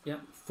Rovers. Yeah.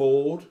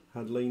 Ford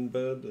had lean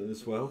burn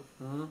as well,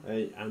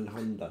 and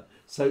Honda.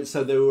 So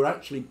they were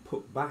actually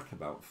put back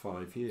about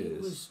 5 years.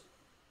 It was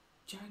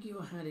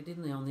Jaguar had it,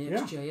 didn't they, on the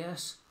Yeah.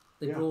 XJS?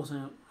 They Yeah. brought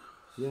out.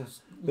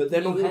 Yes, but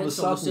then new all of a heads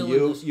on the sudden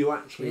cylinders. you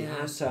actually had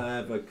Yes. to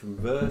have a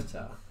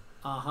converter,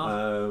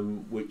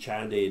 which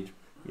added,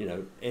 you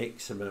know,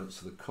 X amounts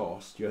of the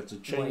cost. You had to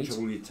change Weight.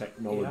 all your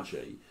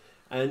technology,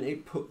 and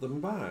it put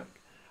them back.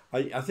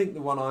 I think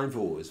the one I've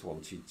always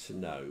wanted to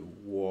know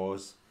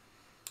was,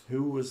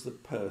 who was the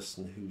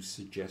person who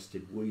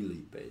suggested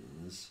wheelie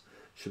bins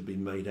should be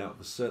made out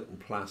of a certain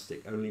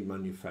plastic only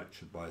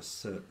manufactured by a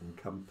certain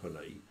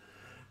company,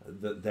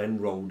 that then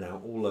rolled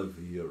out all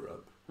over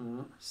Europe.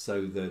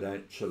 So that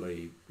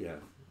actually,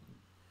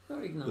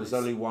 Very nice. there's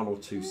only one or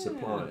two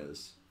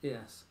suppliers.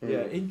 Yes.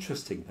 Yeah,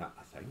 interesting that,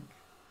 I think.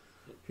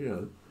 You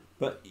know,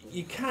 but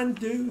you can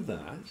do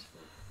that.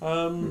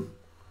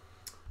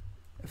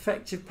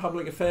 Effective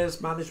public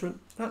affairs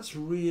management, that's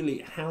really,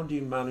 how do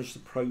you manage the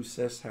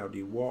process, how do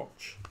you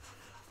watch?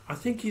 I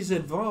think his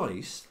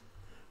advice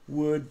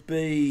would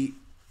be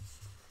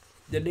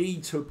the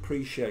need to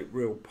appreciate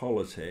real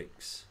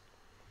politics.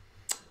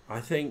 I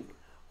think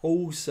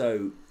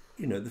also,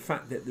 you know, the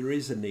fact that there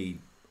is a need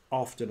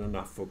often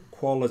enough for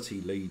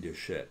quality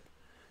leadership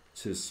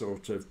to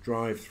sort of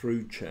drive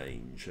through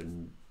change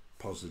and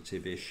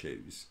positive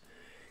issues,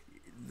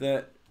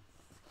 that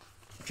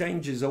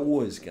change is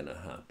always going to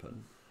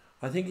happen.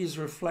 I think his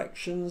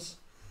reflections,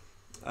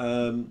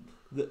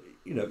 that,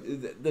 you know,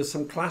 there's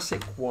some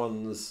classic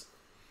ones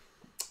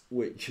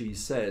which he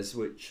says,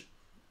 which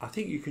I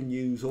think you can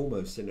use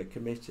almost in a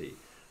committee.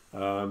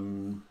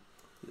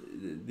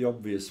 the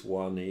obvious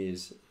one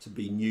is to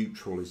be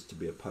neutral is to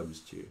be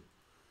opposed to you.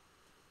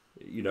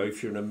 You know,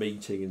 if you're in a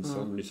meeting and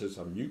somebody says,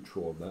 I'm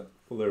neutral on that,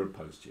 well, they're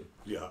opposed to you.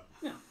 Yeah.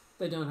 Yeah,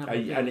 they don't have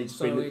And it's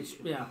so been, it's,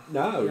 yeah.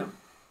 no,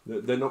 Yeah.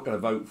 they're not going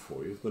to vote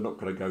for you. They're not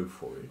going to go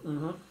for you.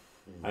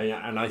 Mm-hmm.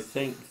 And I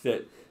think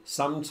that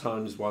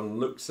sometimes one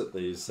looks at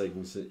these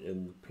things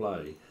in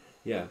play.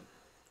 Yeah,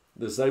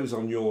 there's those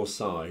on your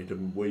side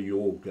and where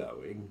you're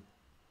going,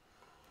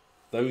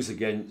 those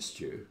against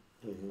you,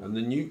 and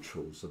the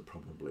neutrals are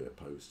probably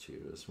opposed to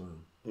you as well,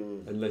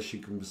 unless you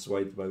can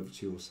persuade them over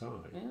to your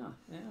side. Yeah,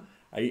 yeah.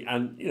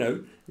 And, you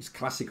know, it's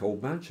classic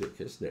old magic,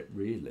 isn't it,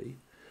 really?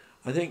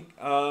 I think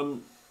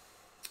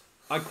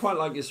I quite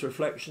like his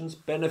reflections.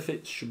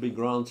 Benefits should be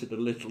granted a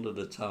little at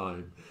a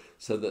time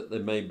so that they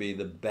may be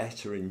the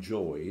better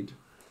enjoyed.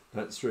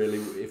 That's really,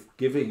 if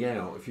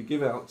you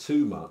give out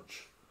too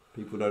much,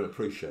 people don't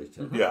appreciate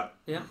it. Yeah.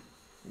 Yeah.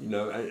 You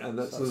know, and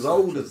that's as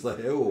old as the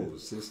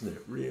hills, isn't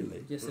it,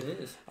 really? Yes, it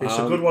is. It's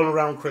a good one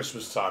around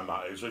Christmas time,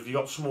 that is. If you've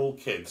got small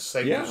kids,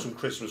 save them some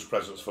Christmas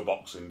presents for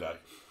Boxing Day.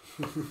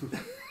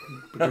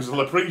 Because they'll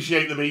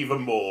appreciate them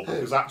even more,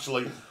 because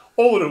actually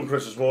all they do on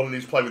Christmas morning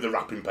is play with the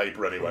wrapping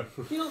paper anyway.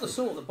 You're not the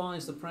sort that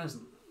buys the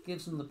present,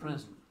 gives them the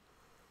present,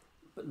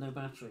 but no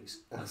batteries.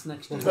 That's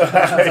next year.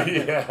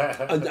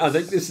 Yeah. And I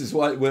think this is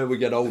where we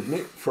get Old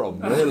Nick from,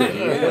 really.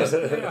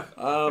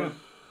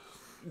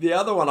 The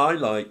other one I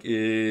like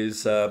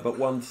is, but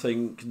one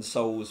thing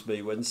consoles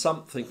me, when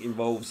something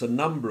involves a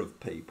number of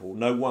people,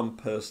 no one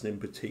person in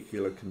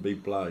particular can be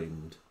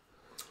blamed.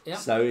 Yep.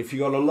 So if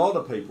you've got a lot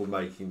of people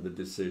making the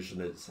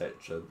decision,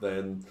 etc.,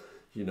 then,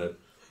 you know,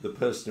 the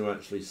person who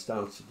actually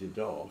started it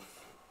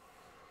off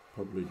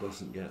probably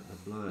doesn't get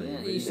the blame. Yeah,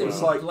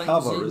 It's like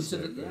cover,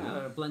 isn't it?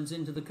 Yeah, blends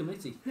into the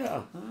committee.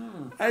 Yeah.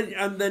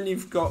 And then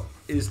you've got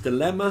his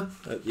dilemma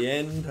at the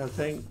end, I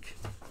think.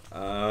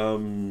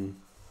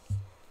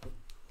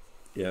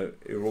 You know,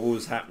 it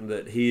always happened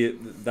that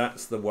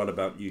that's the one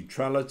about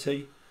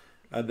neutrality.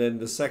 And then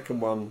the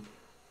second one,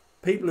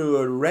 people who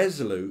are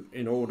resolute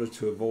in order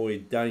to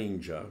avoid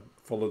danger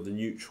follow the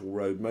neutral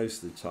road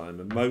most of the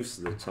time, and most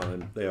of the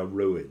time they are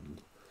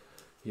ruined.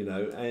 You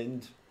know,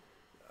 and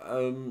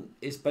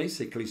it's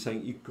basically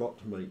saying you've got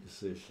to make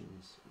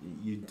decisions.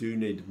 You do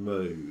need to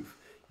move.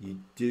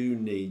 You do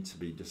need to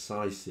be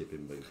decisive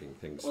in moving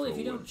things forward. Well,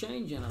 if you don't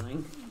change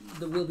anything,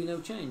 there will be no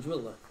change,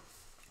 will there?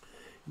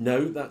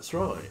 No, that's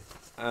right.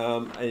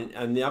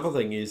 And the other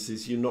thing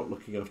is you're not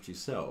looking after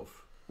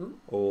yourself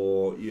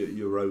or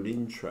your own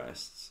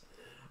interests.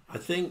 I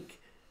think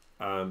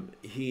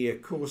he,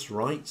 of course,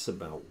 writes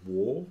about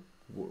war.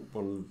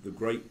 One of the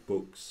great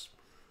books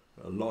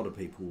a lot of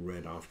people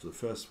read after the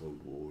First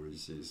World War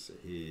is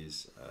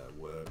his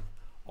work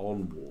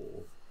on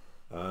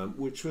war,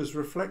 which was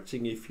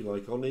reflecting, if you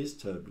like, on his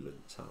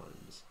turbulent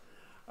times.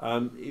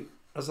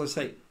 As I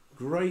say,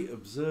 great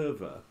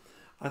observer.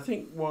 I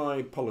think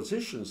why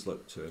politicians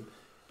look to him,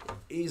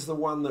 he's the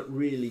one that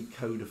really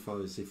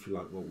codifies, if you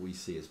like, what we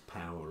see as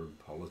power and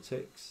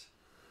politics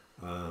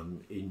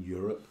in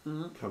Europe.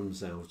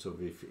 Comes out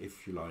of,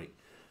 if you like,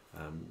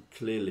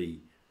 clearly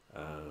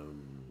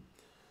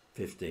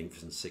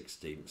 15th and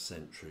 16th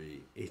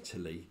century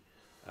Italy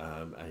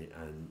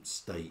and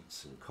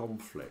states and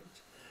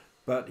conflict.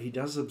 But he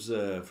does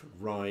observe,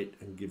 write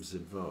and gives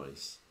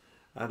advice.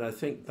 And I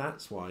think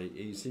that's why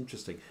he's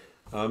interesting.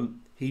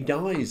 He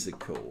dies, of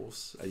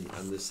course,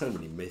 and there's so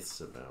many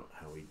myths about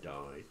how he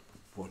died,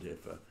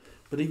 whatever.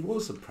 But he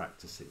was a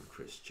practicing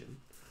Christian.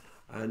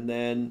 And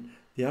then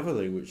the other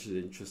thing which is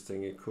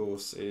interesting, of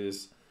course,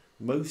 is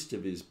most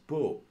of his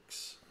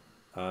books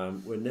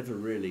were never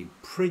really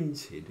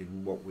printed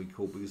in what we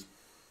call, because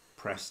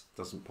press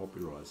doesn't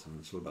popularise them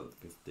until about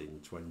the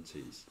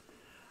 1520s.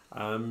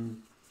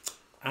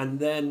 And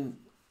then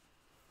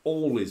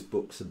all his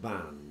books are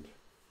banned.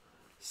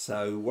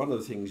 So one of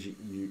the things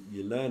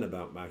you learn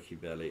about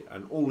Machiavelli,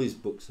 and all his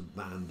books are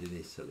banned in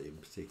Italy in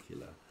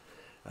particular,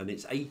 and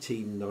it's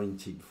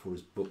 1890 before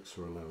his books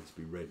are allowed to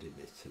be read in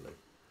Italy.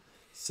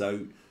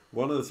 So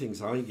one of the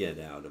things I get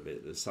out of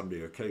it, as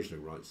somebody who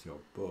occasionally writes the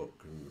odd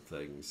book and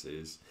things,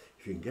 is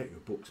if you can get your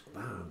books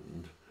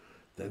banned,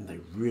 then they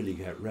really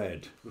get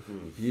read.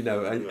 You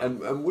know,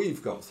 and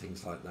we've got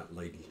things like that.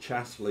 Lady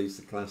Chatterley's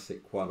the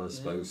classic one, I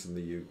suppose, in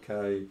the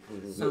UK.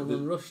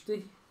 Salman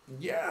Rushdie.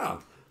 Yeah.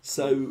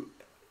 So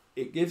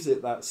it gives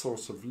it that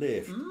sort of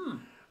lift.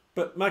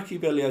 But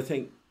Machiavelli, I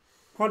think,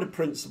 quite a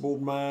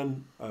principled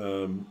man,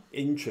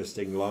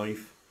 interesting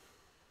life,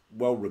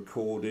 well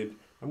recorded,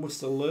 and we're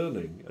still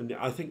learning. And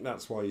I think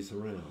that's why he's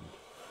around.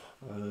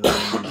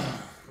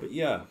 But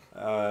yeah,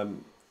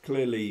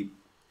 clearly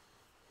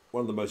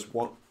one of the most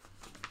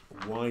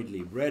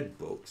widely read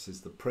books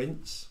is The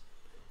Prince.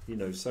 You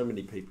know, so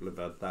many people have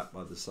had that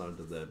by the side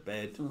of their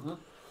bed.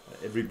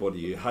 Everybody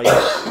you hate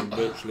and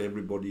virtually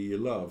everybody you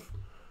love.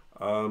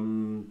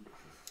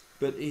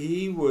 But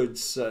he would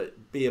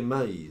be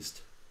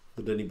amazed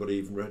that anybody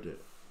even read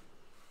it,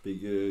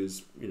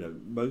 because, you know,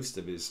 most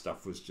of his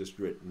stuff was just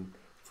written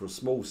for a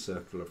small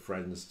circle of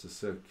friends to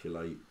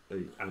circulate,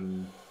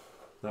 and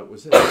that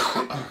was it.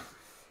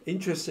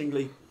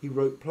 Interestingly, he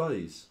wrote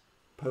plays,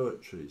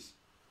 poetries,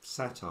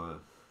 satire.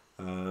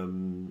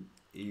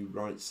 He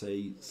writes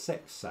a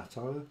sex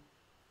satire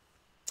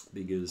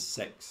because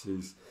sex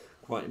is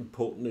quite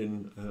important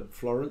in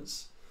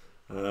Florence.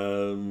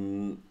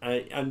 And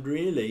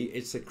really,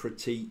 it's a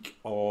critique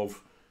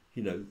of,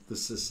 the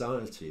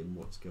society and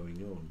what's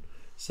going on.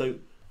 So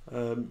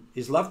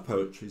his love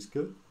poetry is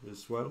good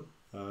as well.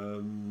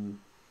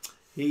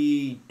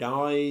 He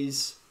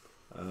dies,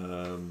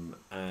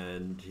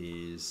 and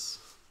his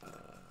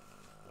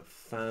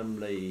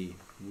family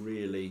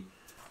really.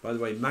 By the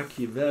way,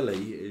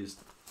 Machiavelli is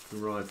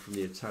derived from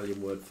the Italian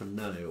word for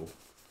nail.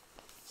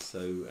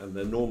 So, and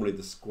they're normally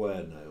the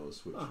square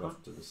nails, which you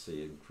often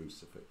see in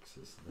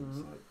crucifixes and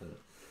things like that.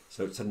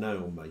 So it's a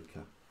nail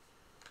maker,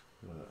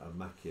 a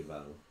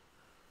Machiavelli.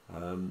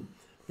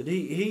 But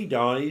he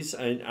dies,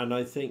 and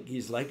I think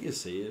his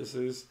legacy is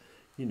his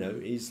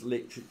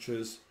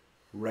literature's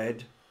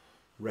read,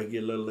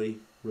 regularly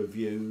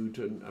reviewed,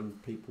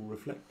 and people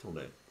reflect on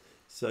it.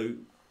 So,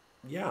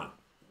 yeah,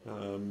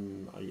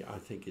 I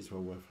think it's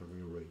well worth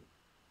having a read.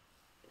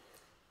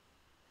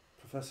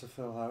 Professor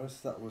Phil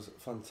Harris, that was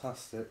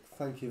fantastic.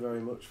 Thank you very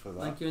much for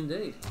that. Thank you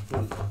indeed.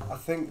 I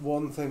think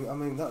one thing,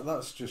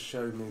 that's just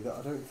showed me that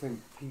I don't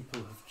think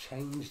people have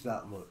changed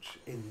that much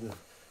in the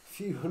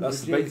few hundred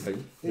years. That's the big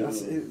thing.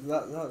 That's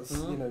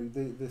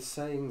the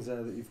sayings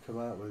there that you've come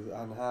out with,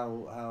 and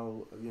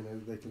how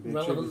they can be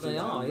relevant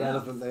attributed and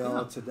relevant they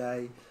are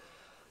today,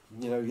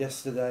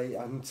 yesterday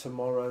and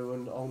tomorrow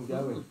and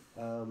ongoing.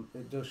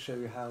 It does show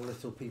you how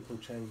little people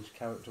change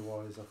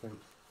character-wise, I think,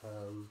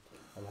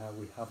 and how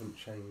we haven't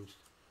changed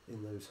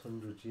in those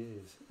 100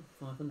 years.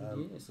 500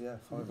 years. Yeah,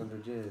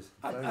 500 years.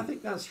 I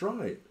think that's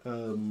right.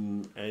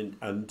 And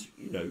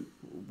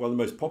one of the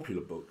most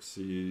popular books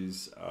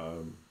is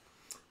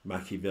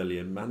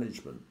Machiavellian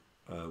Management,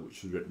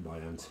 which was written by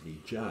Anthony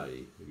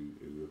Jay,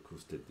 who of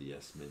course did the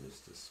Yes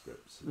Minister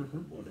scripts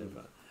and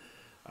whatever.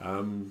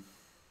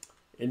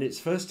 In its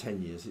first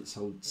 10 years, it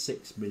sold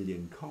 6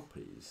 million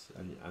copies,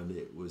 and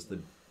it was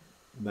the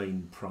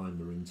main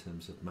primer in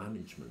terms of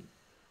management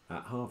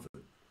at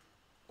Harvard.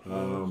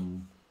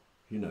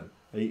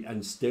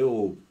 And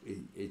still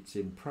it's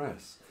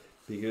impressed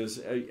because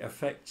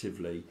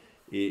effectively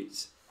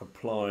it's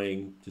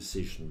applying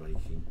decision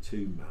making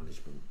to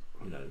management,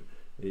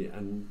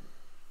 and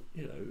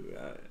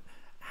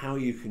how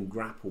you can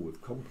grapple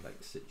with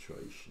complex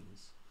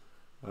situations.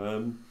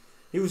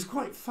 He was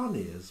quite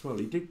funny as well.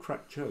 He did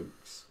crack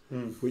jokes,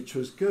 which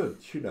was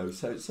good,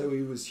 so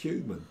he was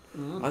human.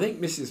 I think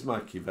Mrs.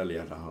 Machiavelli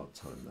had a hard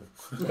time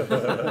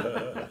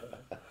though.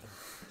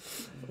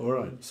 All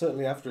right.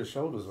 Certainly after his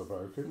shoulders were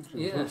broken.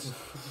 Yes.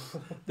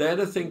 They had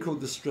a thing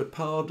called the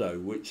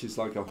strappado, which is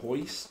like a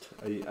hoist,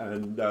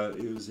 and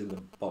it was in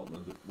the bottom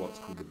of what's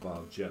called the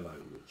Bargello,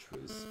 which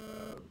was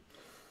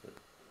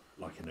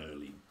like an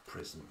early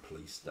prison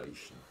police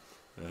station.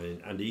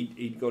 And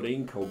he'd got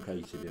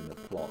inculcated in the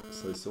plot,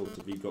 so sort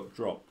of he got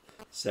dropped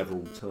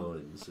several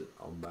times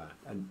on that.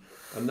 And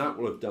that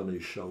will have done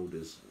his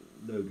shoulders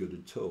no good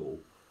at all.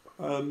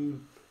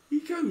 He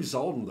goes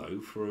on,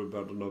 though, for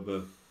about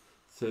another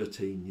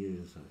 13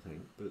 years, I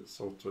think, but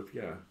sort of,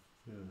 yeah.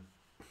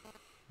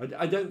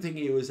 I don't think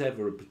he was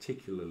ever a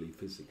particularly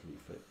physically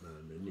fit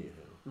man,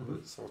 anyhow,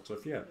 but sort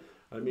of, yeah.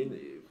 I mean,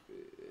 it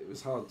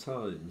was hard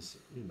times,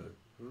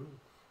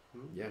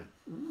 Yeah.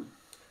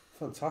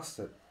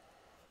 Fantastic.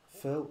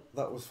 Phil,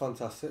 that was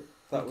fantastic.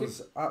 That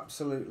was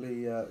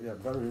absolutely,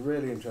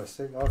 really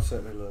interesting. I've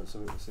certainly learned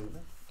something this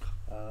evening.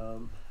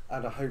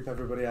 And I hope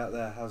everybody out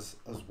there has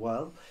as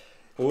well.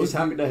 Always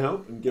happy to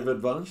help and give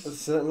advice.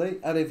 Certainly,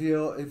 and if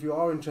you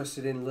are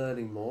interested in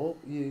learning more,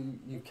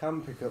 you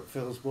can pick up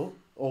Phil's book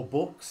or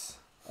books.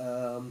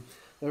 They're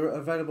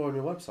available on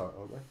your website,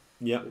 aren't they?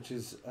 Yeah. Which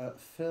is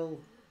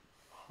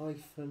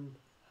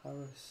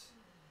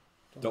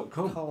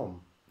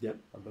phil-harris.com. Yep.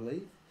 I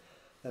believe.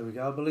 There we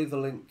go. I believe the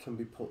link can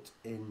be put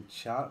in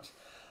chat.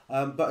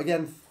 But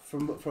again,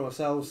 from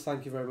ourselves,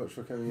 thank you very much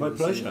for coming. My in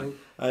this pleasure. evening.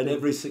 And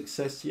every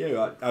success to you.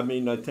 I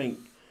mean, I think.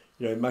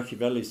 In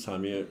Machiavelli's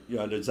time, you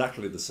had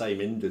exactly the same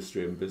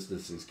industry and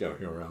businesses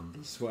going around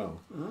as well,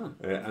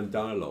 and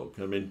dialogue.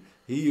 I mean,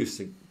 he used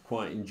to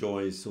quite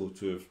enjoy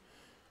sort of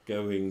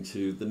going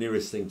to the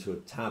nearest thing to a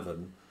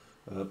tavern,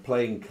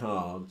 playing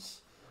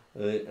cards,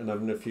 and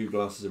having a few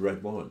glasses of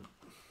red wine.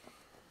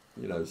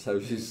 So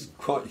she's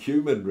quite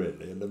human,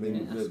 really. And I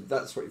mean,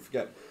 that's what you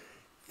forget.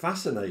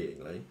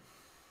 Fascinatingly,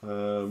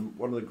 one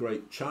of the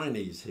great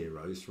Chinese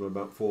heroes from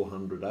about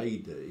 400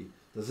 AD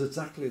does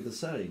exactly the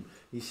same.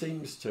 He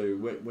seems to,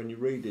 when you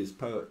read his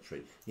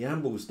poetry, he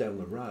ambles down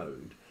the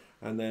road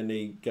and then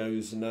he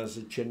goes and has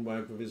a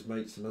chinwag with his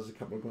mates and has a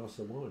couple of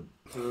glasses of wine.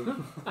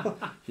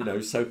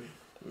 So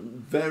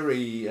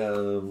very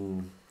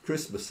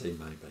Christmassy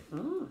maybe.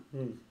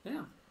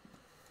 Yeah.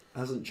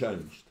 Hasn't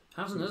changed.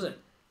 Hasn't, has it?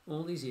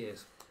 All these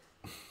years.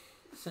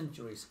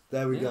 Centuries.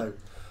 There we go.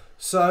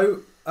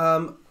 So,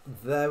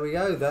 there we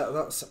go.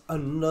 That's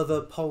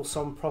another Pulse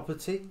on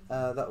Property.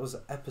 That was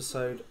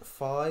episode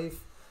 5.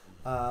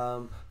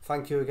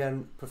 Thank you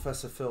again,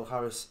 Professor Phil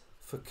Harris,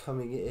 for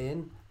coming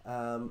in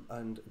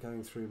and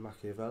going through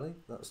Machiavelli.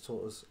 That's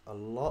taught us a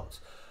lot.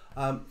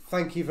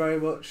 Thank you very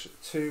much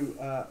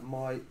to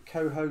my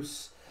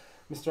co-hosts,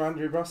 Mr.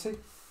 Andrew Brassey.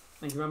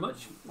 Thank you very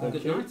much. Thank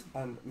Good you. night.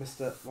 And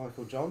Mr.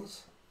 Michael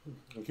Johns.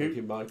 Thank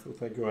you, Michael.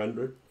 Thank you,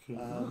 Andrew.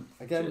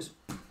 Again, Cheers.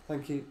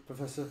 thank you,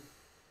 Professor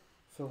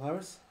Phil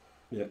Harris.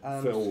 Yeah,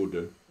 And- Phil will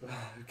do.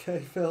 Okay,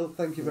 Phil,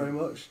 thank you very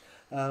much.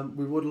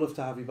 We would love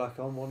to have you back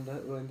on one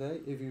day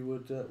if you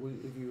would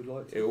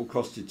like to. It will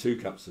cost you 2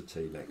 cups of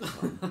tea next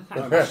time.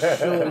 I'm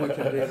sure we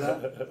can do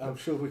that. I'm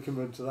sure we can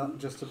run to that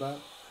just about.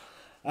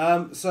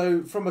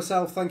 So from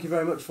myself, thank you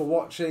very much for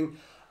watching.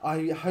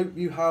 I hope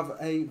you have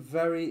a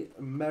very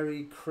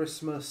Merry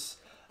Christmas,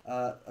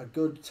 a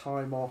good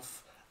time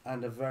off,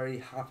 and a very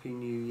happy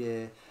New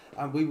Year.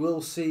 And we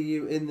will see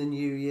you in the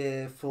new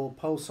year for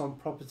Pulse on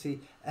Property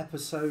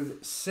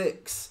episode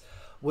 6,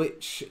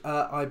 which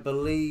I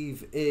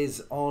believe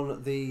is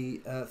on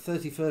the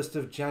 31st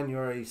of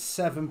January,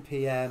 7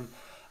 p.m,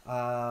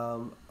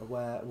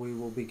 where we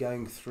will be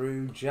going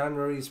through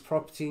January's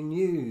property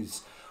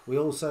news. We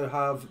also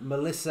have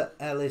Melissa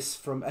Ellis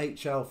from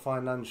HL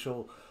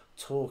Financial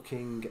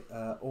talking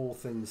all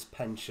things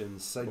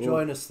pensions. So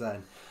join us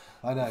then.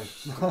 I know.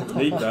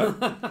 Need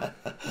that.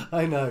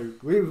 I know.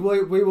 We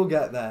will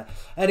get there.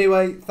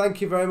 Anyway,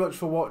 thank you very much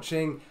for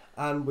watching,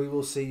 and we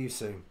will see you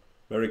soon.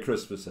 Merry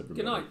Christmas,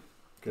 everybody. Good night.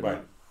 Good Bye.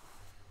 night.